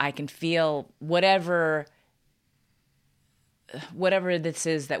 but I can feel whatever this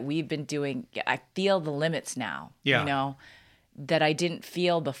is that we've been doing, I feel the limits now, that I didn't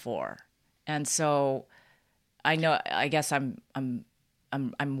feel before. And so I guess I'm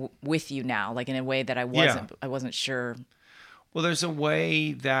with you now, like in a way that I wasn't sure. Well, there's a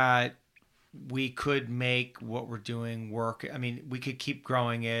way that we could make what we're doing work. I mean, we could keep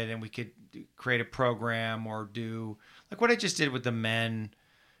growing it and we could create a program or do like what I just did with the men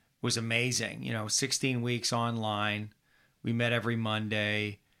was amazing. 16 weeks online. We met every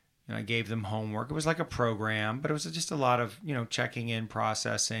Monday. I gave them homework. It was like a program, but it was just a lot of, checking in,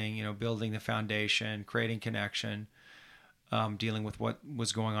 processing, building the foundation, creating connection, dealing with what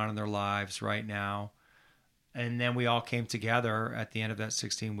was going on in their lives right now. And then we all came together at the end of that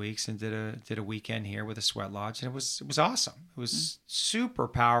 16 weeks and did a weekend here with a sweat lodge, and it was awesome. It was super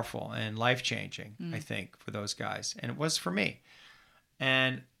powerful and life changing, I think, for those guys, and it was for me,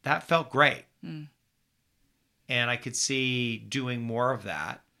 and that felt great. And I could see doing more of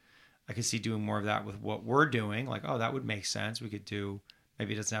that. I could see doing more of that with what we're doing. Like, oh, that would make sense. We could do,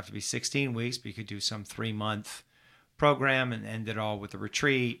 maybe it doesn't have to be 16 weeks, but you could do some 3-month program and end it all with a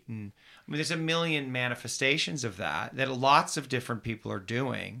retreat. And I mean, there's a million manifestations of that lots of different people are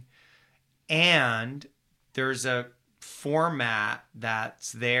doing. And there's a format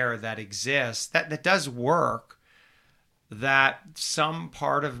that's there that exists that does work, that some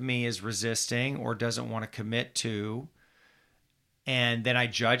part of me is resisting or doesn't want to commit to. And then I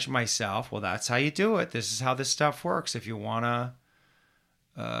judge myself. Well, that's how you do it. This is how this stuff works. If you want to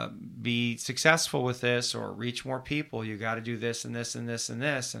be successful with this or reach more people, you got to do this and this and this and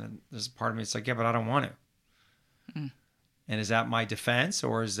this. And there's a part of me that's like, yeah, but I don't want to. And is that my defense,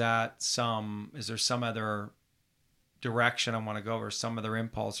 or is there some other direction I want to go, or some other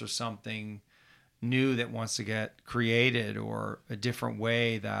impulse or something new that wants to get created, or a different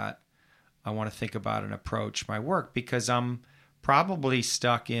way that I want to think about and approach my work? Because I'm probably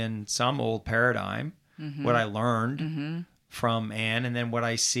stuck in some old paradigm, what I learned from Anne, and then what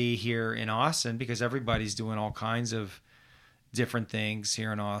I see here in Austin, because everybody's doing all kinds of different things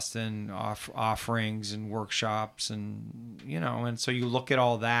here in Austin, offerings and workshops, and and so you look at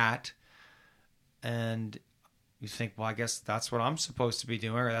all that and you think, well, I guess that's what I'm supposed to be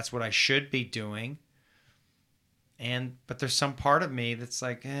doing, or that's what I should be doing. But there's some part of me that's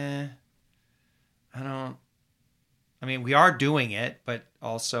like, I mean, we are doing it, but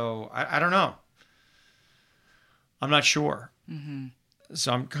also, I don't know. I'm not sure.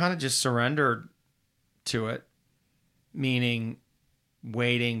 So I'm kind of just surrendered to it, meaning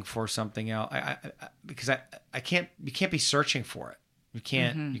waiting for something else. Because you can't be searching for it. You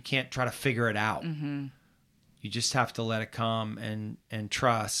can't try to figure it out. You just have to let it come and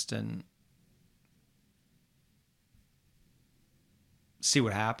trust and see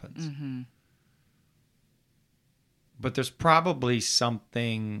what happens. But there's probably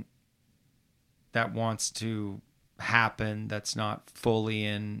something that wants to happen that's not fully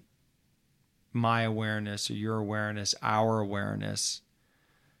in my awareness or your awareness, our awareness.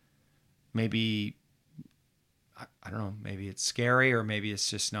 Maybe, I don't know, maybe it's scary, or maybe it's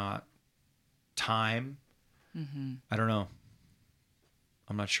just not time. I don't know.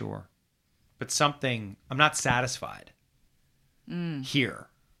 I'm not sure. But something, I'm not satisfied here.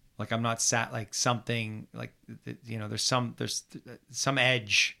 Like I'm not like something like, there's some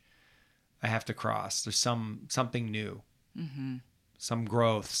edge I have to cross. There's something new, some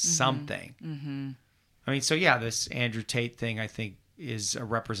growth, something. I mean, so yeah, this Andrew Tate thing, I think, is a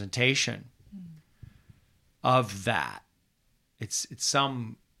representation of that. It's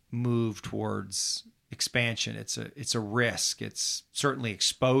some move towards expansion. It's a risk. It's certainly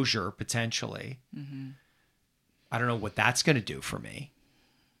exposure potentially. I don't know what that's going to do for me.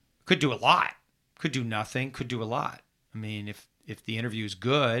 Could do a lot. Could do nothing. Could do a lot. I mean, if the interview is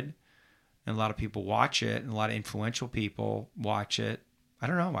good and a lot of people watch it and a lot of influential people watch it, I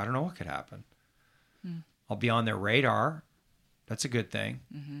don't know. I don't know what could happen. I'll be on their radar. That's a good thing.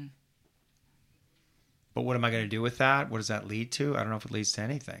 But what am I going to do with that? What does that lead to? I don't know if it leads to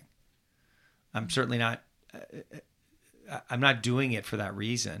anything. I'm certainly not, I'm not doing it for that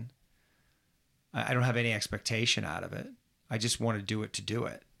reason. I don't have any expectation out of it. I just want to do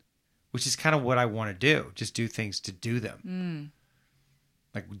it, which is kind of what I want to do. Just do things to do them.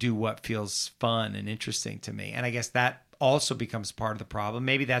 Like do what feels fun and interesting to me. And I guess that also becomes part of the problem.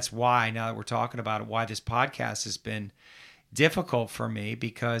 Maybe that's why, now that we're talking about it, why this podcast has been difficult for me,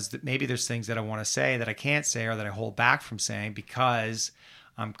 because maybe there's things that I want to say that I can't say, or that I hold back from saying, because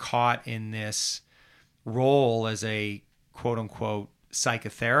I'm caught in this role as a quote unquote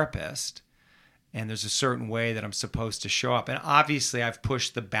psychotherapist. And there's a certain way that I'm supposed to show up. And obviously I've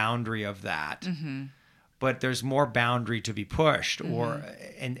pushed the boundary of that, but there's more boundary to be pushed,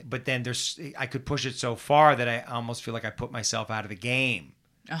 but then I could push it so far that I almost feel like I put myself out of the game.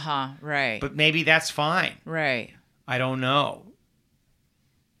 Right. But maybe that's fine. Right. I don't know.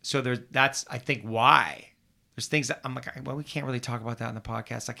 So that's, I think, why. There's things that I'm like, well, we can't really talk about that in the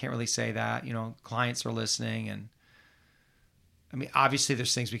podcast. I can't really say that, clients are listening. And I mean, obviously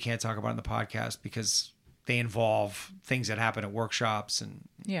there's things we can't talk about in the podcast because they involve things that happen at workshops, and,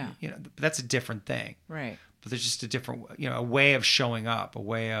 that's a different thing. Right. But there's just a different, a way of showing up, a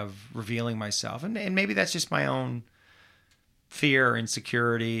way of revealing myself. And maybe that's just my own fear,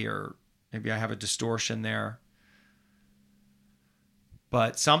 insecurity, or maybe I have a distortion there.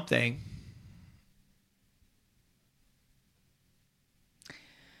 But something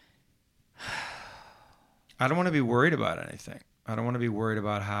I don't want to be worried about anything. I don't want to be worried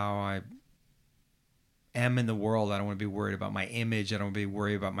about how I am in the world. I don't want to be worried about my image. I don't want to be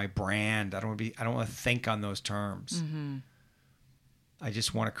worried about my brand. I don't want to think on those terms. Mm-hmm. I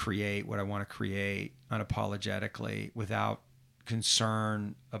just want to create what I want to create unapologetically without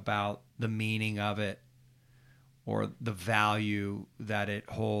concern about the meaning of it or the value that it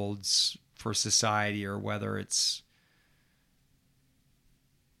holds for society or whether it's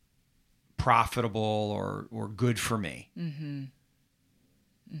profitable or good for me. Mm-hmm.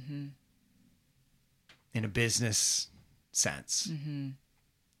 Mm-hmm. In a business sense, Mm-hmm.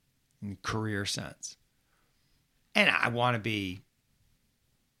 in a career sense. And I want to be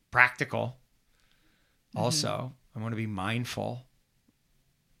practical also. I want to be mindful.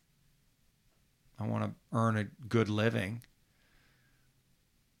 I want to earn a good living.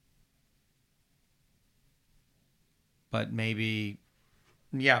 But maybe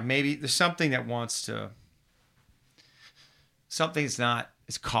there's something that wants to, something's not,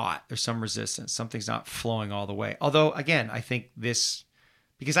 is caught. There's some resistance. Something's not flowing all the way. Although, again, I think this,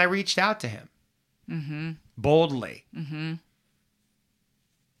 because I reached out to him boldly. Mm-hmm.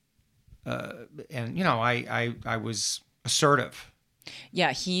 And, you know, I was assertive.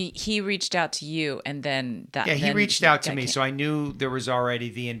 Yeah, he reached out to you, and then that. Yeah, he then reached out to that me, so I knew there was already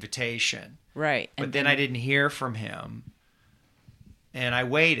the invitation. right. But And then I didn't hear from him, and I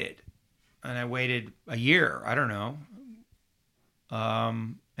waited, a year. I don't know,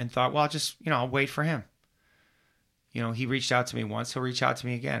 and thought, well, I'll wait for him. You know, he reached out to me once; he'll reach out to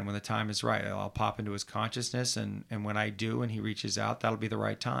me again when the time is right. I'll pop into his consciousness, and when I do, and he reaches out, that'll be the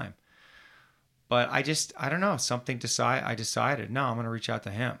right time. But I don't know, I decided, no, I'm going to reach out to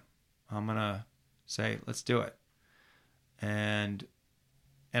him. I'm going to say, let's do it. And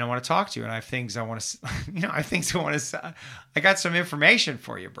I want to talk to you. And I have things I want to, say. I got some information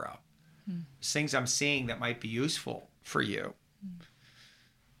for you, bro. There's things I'm seeing that might be useful for you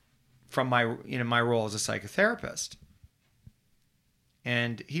from my role as a psychotherapist.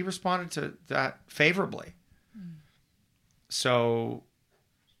 And he responded to that favorably. So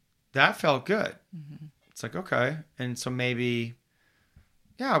that felt good. Mm-hmm. It's like, okay. And so maybe,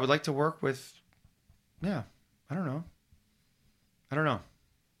 I would like to work with, I don't know.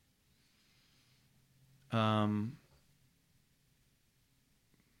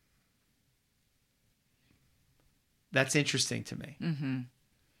 That's interesting to me. Mm-hmm.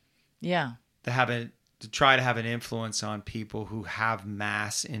 Yeah. To try to have an influence on people who have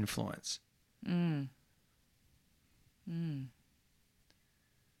mass influence. Mm. Mm.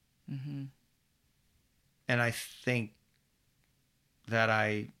 Mm-hmm. And I think that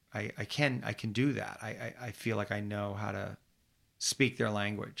I can do that. I feel like I know how to speak their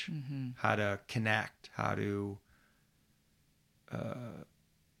language, how to connect, how to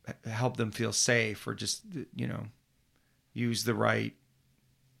help them feel safe, or just, use the right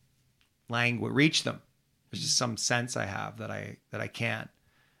language, reach them. There's just some sense I have that I can,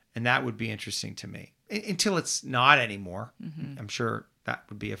 and that would be interesting to me until it's not anymore. Mm-hmm. I'm sure that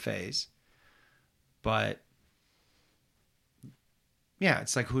would be a phase, but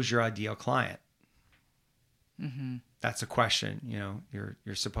it's like, who's your ideal client? Mm-hmm. That's a question,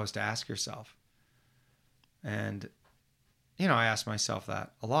 you're supposed to ask yourself. And, I ask myself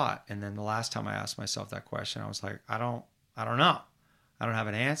that a lot. And then the last time I asked myself that question, I was like, I don't know. I don't have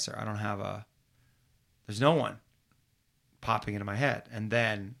an answer. There's no one popping into my head. And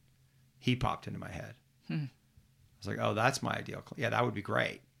then he popped into my head. I was like, oh, that's my ideal client. Yeah, that would be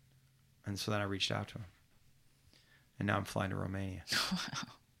great. And so then I reached out to him. And now I'm flying to Romania. Wow.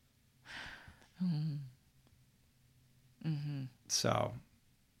 Mm-hmm. Mm-hmm. So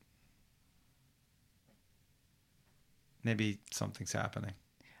maybe something's happening.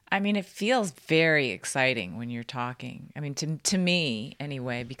 I mean, it feels very exciting when you're talking. I mean, to me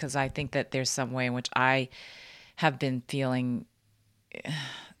anyway, because I think that there's some way in which I have been feeling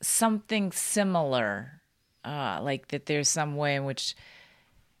something similar, like that there's some way in which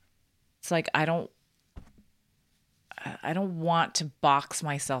it's like I don't want to box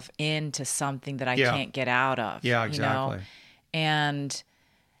myself into something that I can't get out of. Yeah, exactly. And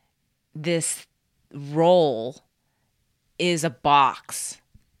this role is a box,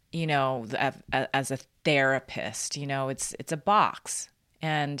 as a therapist, it's a box.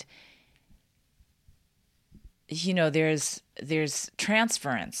 And, there's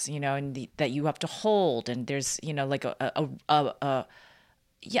transference, that you have to hold. And there's, like a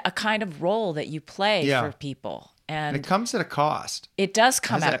kind of role that you play for people. And it comes at a cost. It does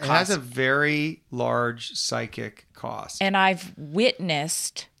come at a cost. It has a very large psychic cost. And I've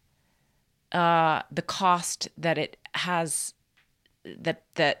witnessed the cost that it has, that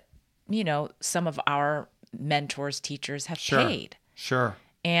some of our mentors, teachers have Sure. paid. Sure.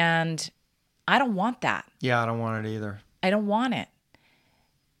 And I don't want that. Yeah, I don't want it either. I don't want it.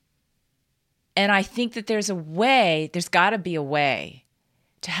 And I think that there's got to be a way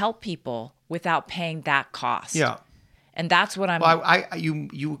to help people without paying that cost. Yeah. And that's what I'm... Well,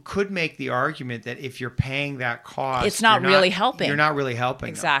 you could make the argument that if you're paying that cost, it's not really helping. You're not really helping them.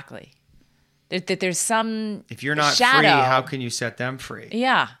 Exactly. That there's some If you're not shadow. free, how can you set them free?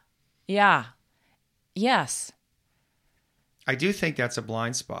 Yeah. Yeah. Yes. I do think that's a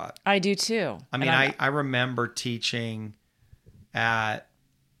blind spot. I do too. I mean, I remember teaching at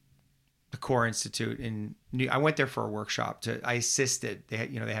the Core Institute I went there for a workshop. I assisted. They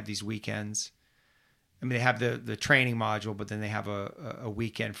have these weekends. I mean, they have the training module, but then they have a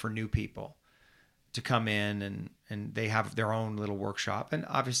weekend for new people to come in and they have their own little workshop. And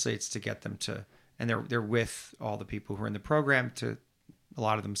obviously it's to get them to, and they're with all the people who are in the program to, a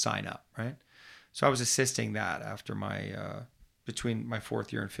lot of them sign up, right? So I was assisting that after between my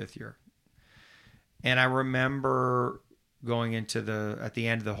 4th year and 5th year. And I remember going into at the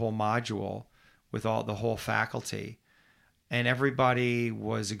end of the whole module with the whole faculty, and everybody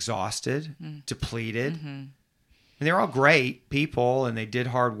was exhausted, depleted. Mm-hmm. And they're all great people, and they did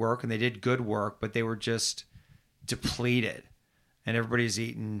hard work, and they did good work, but they were just depleted. And everybody's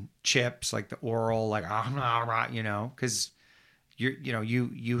eating chips, like the oral, like, because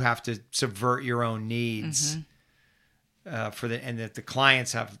you have to subvert your own needs and that the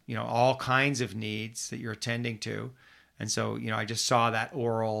clients have, all kinds of needs that you're attending to. And so, I just saw that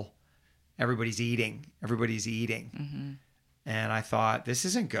oral, everybody's eating. Mm-hmm. And I thought, this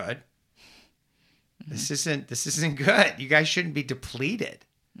isn't good. Mm-hmm. This isn't good. You guys shouldn't be depleted.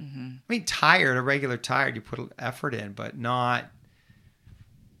 Mm-hmm. I mean, tired, a regular tired, you put effort in, but not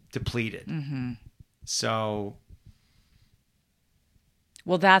depleted. Mm-hmm. So,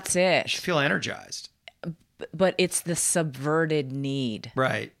 well, that's it. You should feel energized. But it's the subverted need.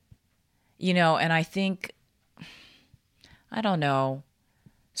 Right. And I think, I don't know,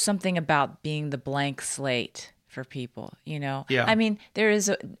 something about being the blank slate for people, Yeah. I mean, there is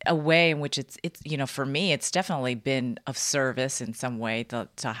a way in which it's for me, it's definitely been of service in some way to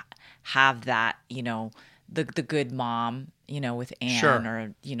have that, the good mom, with Anne, sure.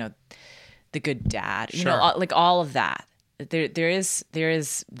 Or, the good dad, sure. Like all of that. There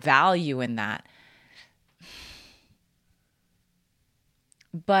is value in that.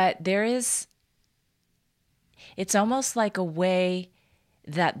 But it's almost like a way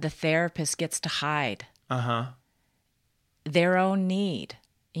that the therapist gets to hide their own need,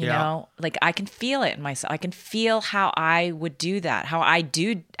 you know, like I can feel it in myself. I can feel how I would do that, how I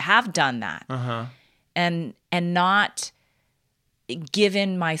have done that, and not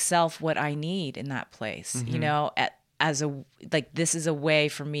given myself what I need in that place, this is a way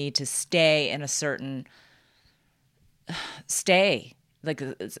for me to stay in a certain like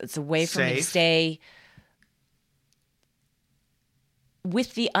it's a way for me to stay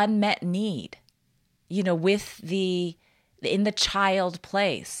with the unmet need, in the child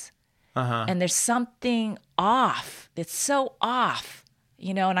place. And there's something off. It's so off,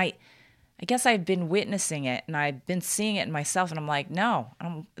 and I guess I've been witnessing it and I've been seeing it in myself, and I'm like,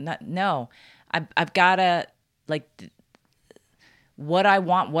 I've got to, like, what I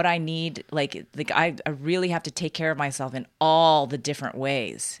want, what I need, like I really have to take care of myself in all the different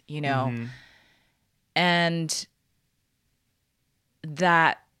ways, and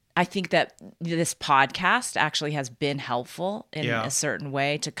that I think that this podcast actually has been helpful in a certain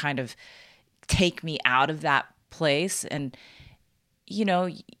way to kind of take me out of that place. And,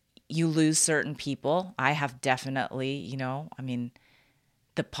 you lose certain people. I have definitely, the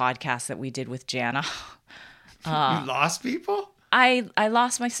podcast that we did with Jana. You lost people? I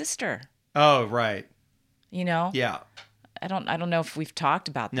lost my sister. Oh, right. Yeah. I don't know if we've talked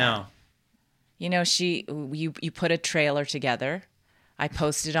about that. No. You put a trailer together. I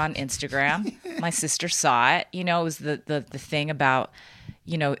posted on Instagram. My sister saw it. It was the thing about,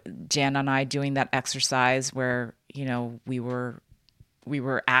 Jan and I doing that exercise where, we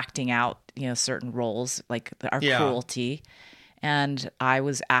were acting out, certain roles, like our cruelty. And I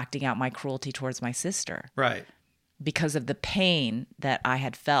was acting out my cruelty towards my sister. Right. Because of the pain that I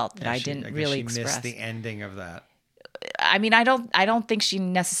had felt that I didn't really express. Missed the ending of that. I mean, I don't think she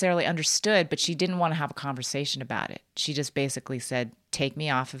necessarily understood, but she didn't want to have a conversation about it. She just basically said, take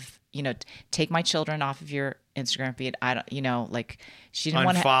me off of, take my children off of your Instagram feed. I don't, like she didn't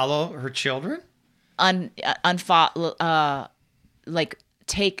want to unfollow her children. Unfollow, like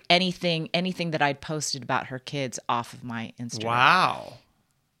take anything that I'd posted about her kids off of my Instagram. Wow.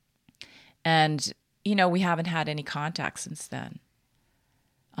 And, we haven't had any contact since then.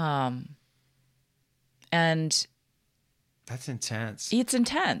 And that's intense. it's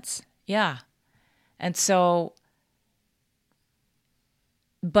intense. Yeah. And so,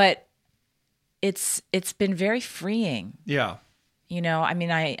 but it's been very freeing. Yeah. You know, I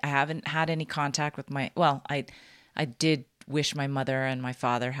mean, I haven't had any contact with I did wish my mother and my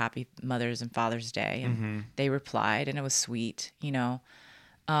father happy Mother's and Father's Day, and they replied, and it was sweet, you know.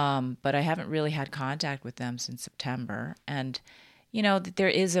 But I haven't really had contact with them since September. And, you know, there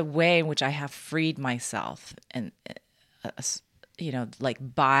is a way in which I have freed myself, and, you know, like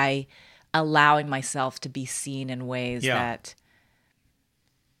by allowing myself to be seen in ways that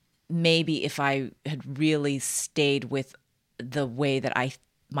maybe if I had really stayed with the way that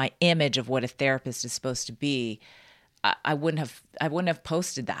my image of what a therapist is supposed to be, I wouldn't have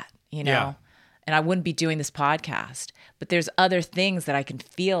posted that, you know. Yeah. And I wouldn't be doing this podcast. But there's other things that I can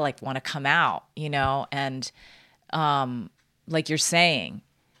feel like want to come out, you know, and like you're saying,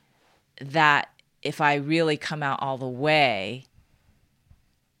 that if I really come out all the way,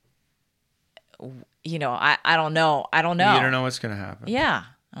 you know, I don't know. You don't know what's going to happen. Yeah.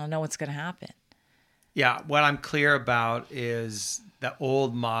 I don't know what's going to happen. Yeah. What I'm clear about is the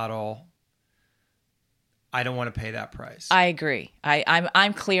old model. I don't want to pay that price. I agree.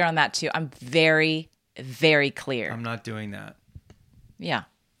 I'm clear on that too. I'm very, very clear. I'm not doing that. Yeah.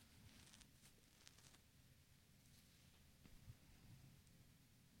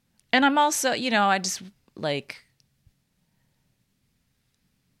 And I'm also, you know, I just like,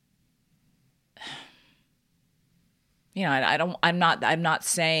 you know, I'm not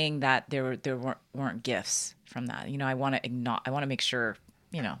saying that there weren't gifts from that. You know, I want to make sure,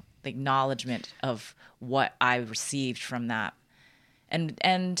 you know, the acknowledgement of what I received from that.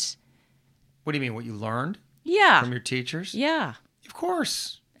 And what do you mean? What you learned? Yeah. From your teachers? Yeah. Of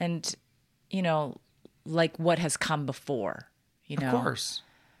course. And, you know, like what has come before, you know. Of course.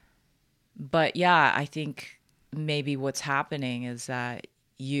 But yeah, I think maybe what's happening is that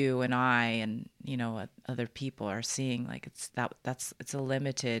you and I and, you know, other people are seeing like it's a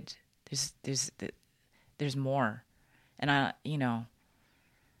limited, there's more. And I, you know.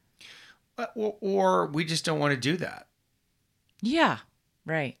 Or we just don't want to do that. Yeah.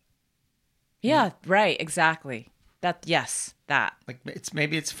 Right. Yeah. Right. Exactly. That. Like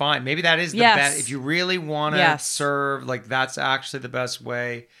maybe it's fine. Maybe that is the best. If you really want to serve, like that's actually the best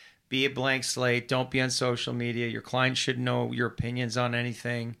way. Be a blank slate. Don't be on social media. Your clients should know your opinions on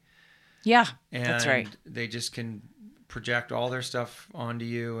anything. Yeah, and that's right. They just can project all their stuff onto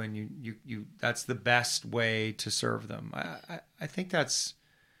you, and you that's the best way to serve them. I think that's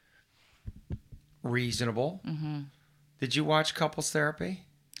reasonable. Mm-hmm. Did you watch Couples Therapy?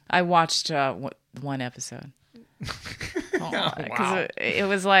 I watched one episode. Wow. It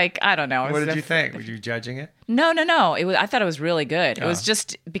was like, I don't know. What did you think? Were you judging it? No. I thought it was really good. It was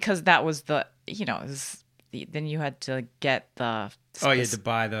just because that was the, you know, then you had to get the. You had to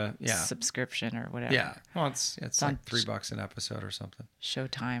buy the subscription or whatever. Yeah. Well, it's like $3 an episode or something.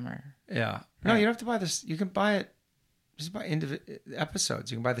 Showtime or. Yeah. No, you don't have to buy this. You can buy it. Just buy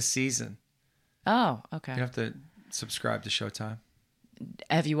episodes. You can buy the season. Oh, okay. You don't have to subscribe to Showtime.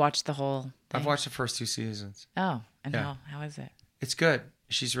 Have you watched the whole thing? I've watched the first 2 seasons. Oh, and how is it? It's good.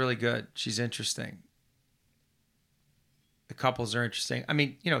 She's really good. She's interesting. The couples are interesting. I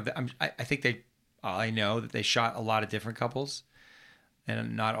mean, you know, I think I know that they shot a lot of different couples,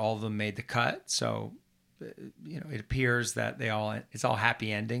 and not all of them made the cut. So, you know, it appears that it's all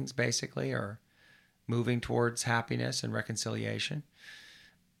happy endings, basically, or moving towards happiness and reconciliation.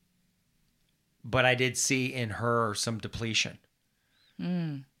 But I did see in her some depletion.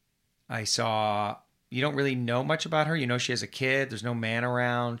 I saw, you don't really know much about her. You know, she has a kid. There's no man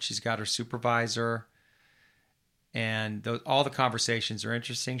around. She's got her supervisor. And all the conversations are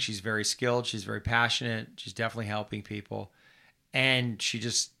interesting. She's very skilled. She's very passionate. She's definitely helping people. And she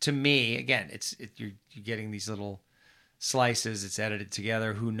just, to me, again, you're getting these little slices. It's edited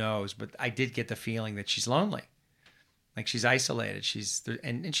together. Who knows? But I did get the feeling that she's lonely. Like she's isolated.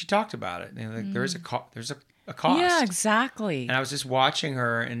 And she talked about it. And like there's a cost. Yeah, exactly. And I was just watching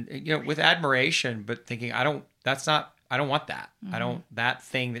her, and you know, with admiration, but thinking, I don't want that. That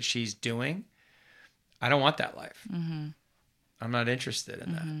thing that she's doing. I don't want that life. Mm-hmm. I'm not interested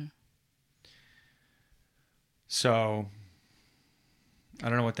in that. So I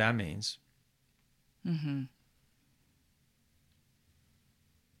don't know what that means. Mm-hmm.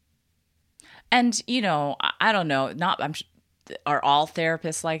 And, you know, I don't know, are all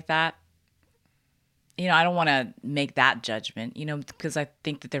therapists like that? You know, I don't want to make that judgment, you know, because I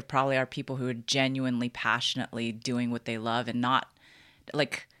think that there probably are people who are genuinely, passionately doing what they love and not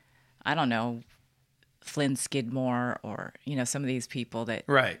like, I don't know, Flynn Skidmore or, you know, some of these people that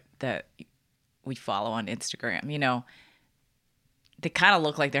we follow on Instagram, they kind of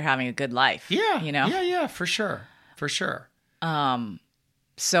look like they're having a good life. Yeah. You know? Yeah, for sure. For sure.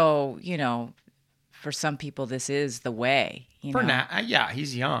 So, for some people, this is the way, For now, yeah,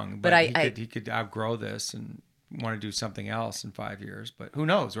 he's young, But he could outgrow this and want to do something else in 5 years. But who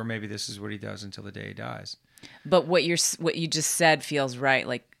knows? Or maybe this is what he does until the day he dies. But what you just said feels right.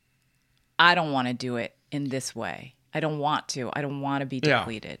 Like, I don't want to do it in this way. I don't want to. I don't want to be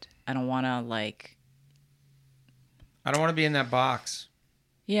depleted. I don't want to I don't want to be in that box.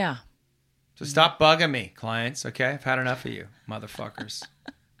 Yeah. So stop bugging me, clients. Okay, I've had enough of you, motherfuckers.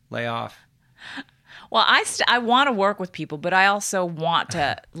 Lay off. Well, I want to work with people, but I also want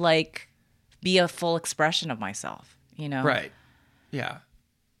to be a full expression of myself. Right. Yeah.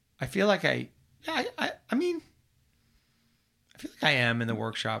 I feel like I mean, I feel like I am in the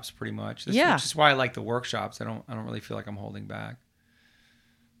workshops pretty much. Which is why I like the workshops. I don't really feel like I'm holding back.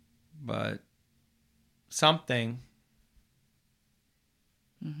 But something.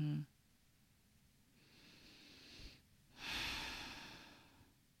 Mm-hmm.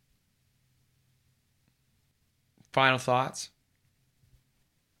 Final thoughts?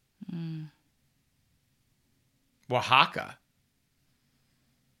 Oaxaca.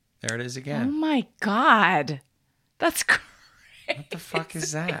 There it is again. Oh my God. That's crazy. What the fuck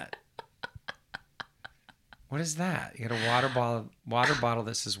is that? What is that? You got a water bottle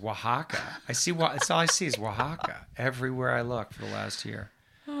that says Oaxaca. That's all I see is Oaxaca everywhere I look for the last year.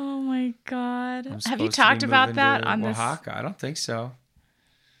 Oh my God. Have you talked about that on Oaxaca? I don't think so.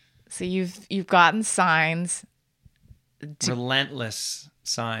 So you've gotten signs. Relentless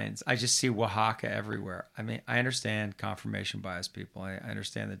signs. I just see Oaxaca everywhere. I mean, I understand confirmation bias, people. I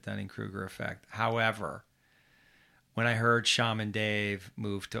understand the Dunning-Kruger effect. However, when I heard Shaman Dave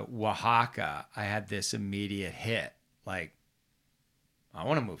move to Oaxaca, I had this immediate hit. Like, I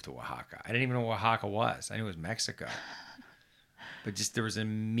want to move to Oaxaca. I didn't even know what Oaxaca was. I knew it was Mexico. But just there was an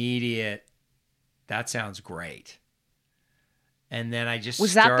immediate, that sounds great. And then I just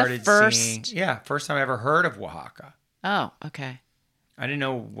started seeing, first time I ever heard of Oaxaca. Oh, okay. I didn't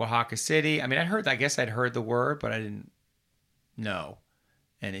know Oaxaca City. I mean, I guess I'd heard the word, but I didn't know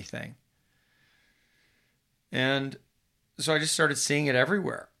anything. And so I just started seeing it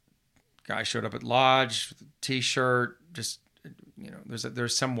everywhere. Guy showed up at Lodge, T-shirt, just,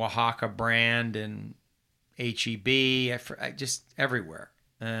 there's some Oaxaca brand in HEB, just everywhere.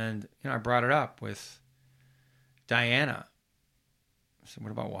 And, I brought it up with Diana. I said,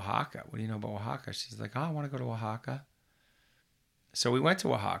 what about Oaxaca? What do you know about Oaxaca? She's like, I want to go to Oaxaca. So we went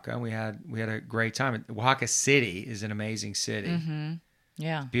to Oaxaca and we had a great time. Oaxaca City is an amazing city. Mm-hmm.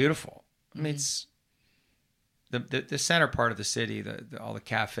 Yeah. It's beautiful. I mean, it's the center part of the city, all the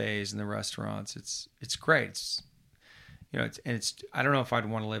cafes and the restaurants. It's great. It's I don't know if I'd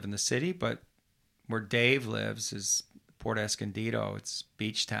want to live in the city, but where Dave lives is Port Escondido. It's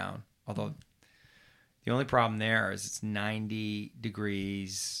beach town. Although the only problem there is it's 90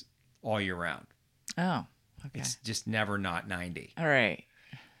 degrees all year round. Oh. Okay. It's just never not 90. All right.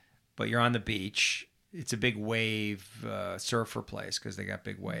 But you're on the beach. It's a big wave surfer place because they got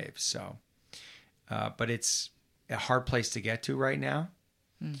big waves. So, but it's a hard place to get to right now.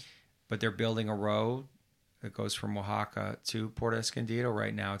 But they're building a road that goes from Oaxaca to Port Escondido.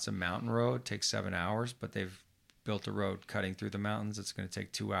 Right now it's a mountain road. It takes 7 hours, but they've built a road cutting through the mountains. It's going to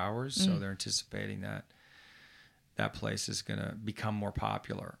take 2 hours. So they're anticipating that place is going to become more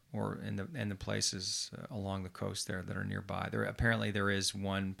popular, or in the places along the coast there that are nearby. Apparently there is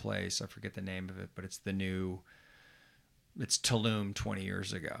one place, I forget the name of it, but it's Tulum 20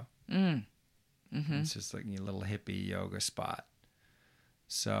 years ago. Mm-hmm. It's just like a little hippie yoga spot.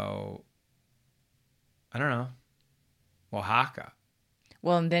 So I don't know. Oaxaca.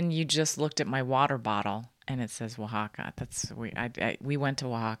 Well, and then you just looked at my water bottle and it says Oaxaca. We went to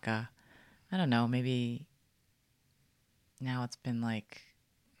Oaxaca. I don't know, maybe now it's been like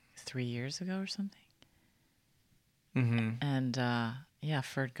 3 years ago or something. Mm-hmm. And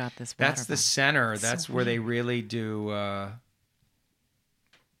Ferd got this water That's the bottle. center. That's so where they really do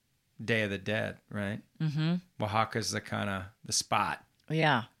Day of the Dead, right? Mm-hmm. Oaxaca's the spot.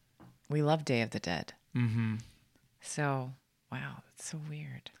 Yeah. We love Day of the Dead. Mm-hmm. So, wow, that's so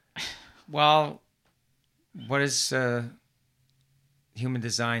weird. Well, what does human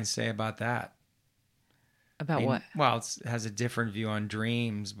design say about that? About what? Well, it has a different view on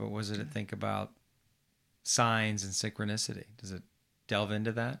dreams, but what does it think about signs and synchronicity? Does it delve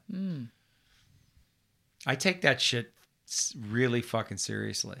into that? I take that shit really fucking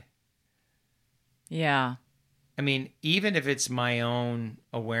seriously. Yeah. I mean, even if it's my own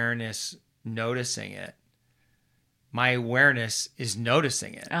awareness noticing it, my awareness is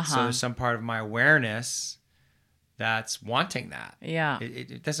noticing it. Uh-huh. So there's some part of my awareness that's wanting that. Yeah.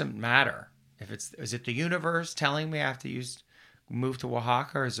 It doesn't matter if is it the universe telling me I have to move to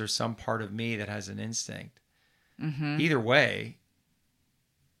Oaxaca, or is there some part of me that has an instinct? Mm-hmm. Either way,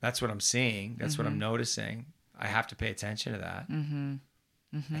 that's what I'm seeing. That's what I'm noticing. I have to pay attention to that. Mm-hmm.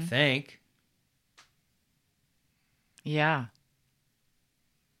 Mm-hmm. I think. Yeah.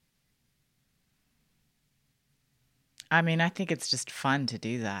 I mean, I think it's just fun to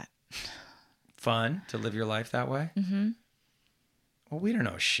do that. Fun to live your life that way? Mm-hmm. Well, we don't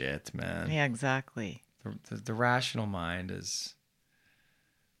know shit, man. Yeah, exactly. The rational mind is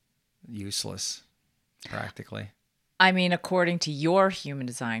useless, practically. I mean, according to your human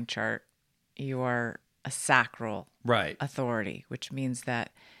design chart, you are a sacral Right. authority, which means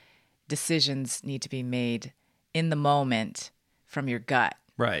that decisions need to be made in the moment from your gut.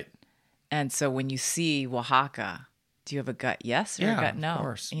 Right. And so when you see Oaxaca, do you have a gut yes or a gut no? Of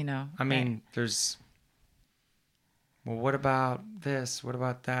course. You know, I mean, there's. Well, what about this? What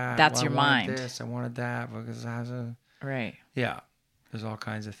about that? That's well, your I wanted mind. This, I wanted that because I was right. Yeah, there's all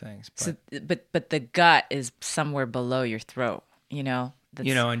kinds of things. But, So, but the gut is somewhere below your throat. You know.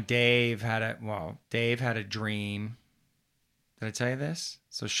 And Dave had a dream. Did I tell you this?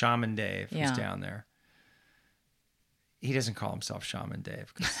 So Shaman Dave was down there. He doesn't call himself Shaman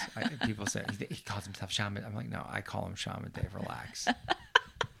Dave because people say he calls himself Shaman. I'm like, no, I call him Shaman Dave. Relax.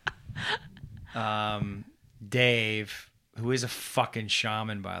 Dave, who is a fucking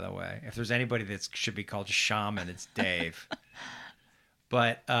shaman, by the way. If there's anybody that should be called shaman, it's Dave.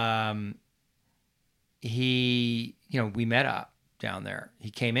 But he, we met up down there.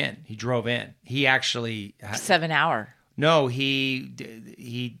 He came in. He drove in. He actually 7 hour. No,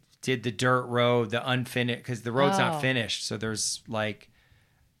 he did the dirt road, the unfinished, because the road's not finished. So there's like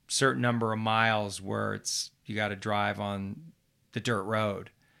certain number of miles where you got to drive on the dirt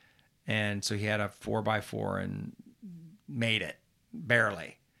road. And so he had a 4x4 and made it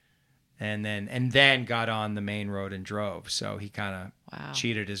barely. And then got on the main road and drove. So he kind of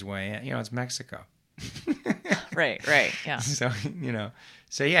cheated his way in. It's Mexico. Right. Yeah. So,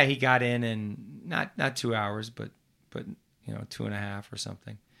 he got in not 2 hours, but 2.5 or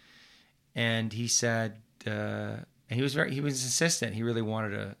something. And he said, and he was insistent. He really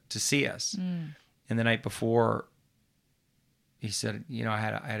wanted to see us. Mm. And the night before, he said, I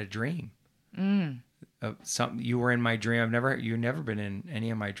had a dream. Of something. You were in my dream. You've never been in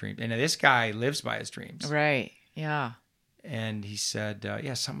any of my dreams. And this guy lives by his dreams. Right. Yeah. And he said,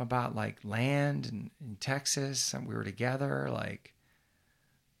 something about like land in Texas. We were together. Like,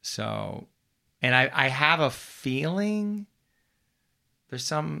 so, and I have a feeling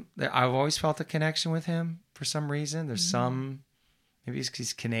I've always felt a connection with him for some reason. There's maybe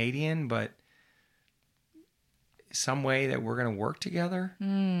he's Canadian, but some way that we're going to work together.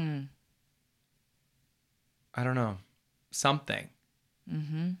 Mm. I don't know. Something.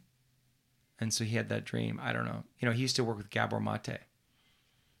 Mm-hmm. And so he had that dream. I don't know. He used to work with Gabor Mate.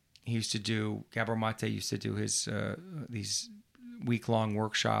 Gabor Mate used to do his, these week-long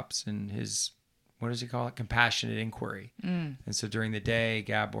workshops and his, what does he call it? Compassionate inquiry. Mm. And so during the day,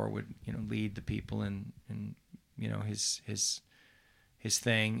 Gabor would, lead the people in his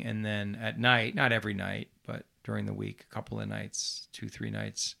thing. And then at night, not every night, but during the week, a couple of nights, 2-3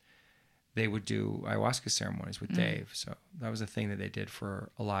 nights, they would do ayahuasca ceremonies with Dave. So that was a thing that they did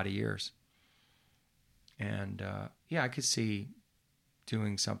for a lot of years. And I could see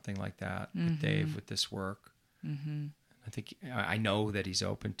doing something like that with Dave with this work. Mm-hmm. I know that he's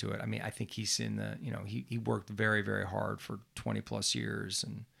open to it. I mean, I think he's in the, he worked very, very hard for 20 plus years.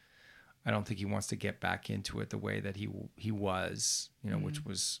 And I don't think he wants to get back into it the way that he was, which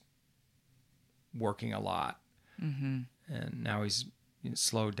was working a lot. Mm-hmm. And now he's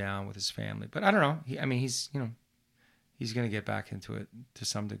slowed down with his family. But I don't know. He's going to get back into it to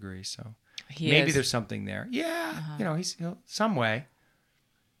some degree. So maybe there's something there. Yeah. Uh-huh. He's some way.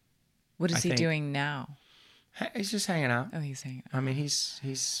 What is he doing now? He's just hanging out. Oh, he's hanging out.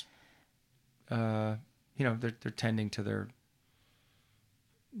 He's they're tending to their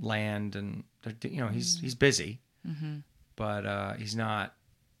land and he's busy, but he's not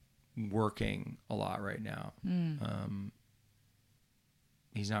working a lot right now.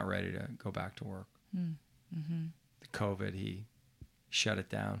 He's not ready to go back to work. Mm-hmm. The COVID, he shut it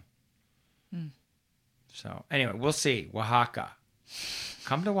down. So anyway, we'll see. Oaxaca.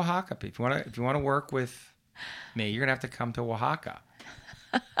 Come to Oaxaca. If you want to work with me, you're gonna have to come to Oaxaca,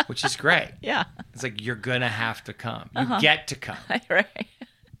 which is great. Yeah, it's like you're gonna have to come. You get to come. Right.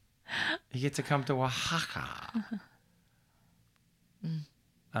 You get to come to Oaxaca, and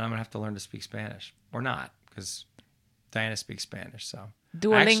I'm gonna have to learn to speak Spanish or not because Diana speaks Spanish, so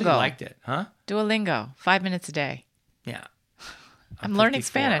Duolingo. I actually liked it, huh? Duolingo, 5 minutes a day. Yeah. I'm learning 54.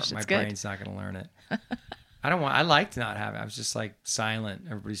 Spanish. My It's good. brain's not going to learn it. I liked not having. I was just like silent.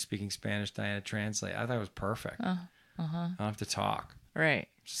 Everybody's speaking Spanish. Diana translate. I thought it was perfect. I don't have to talk. Right.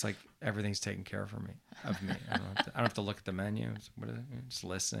 Just like everything's taken care of me. I don't have to look at the menu. What is it? Just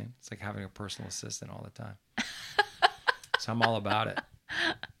listening. It's like having a personal assistant all the time. So I'm all about it.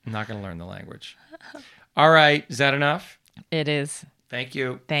 I'm not going to learn the language. All right. Is that enough? It is. Thank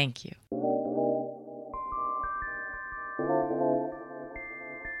you. Thank you.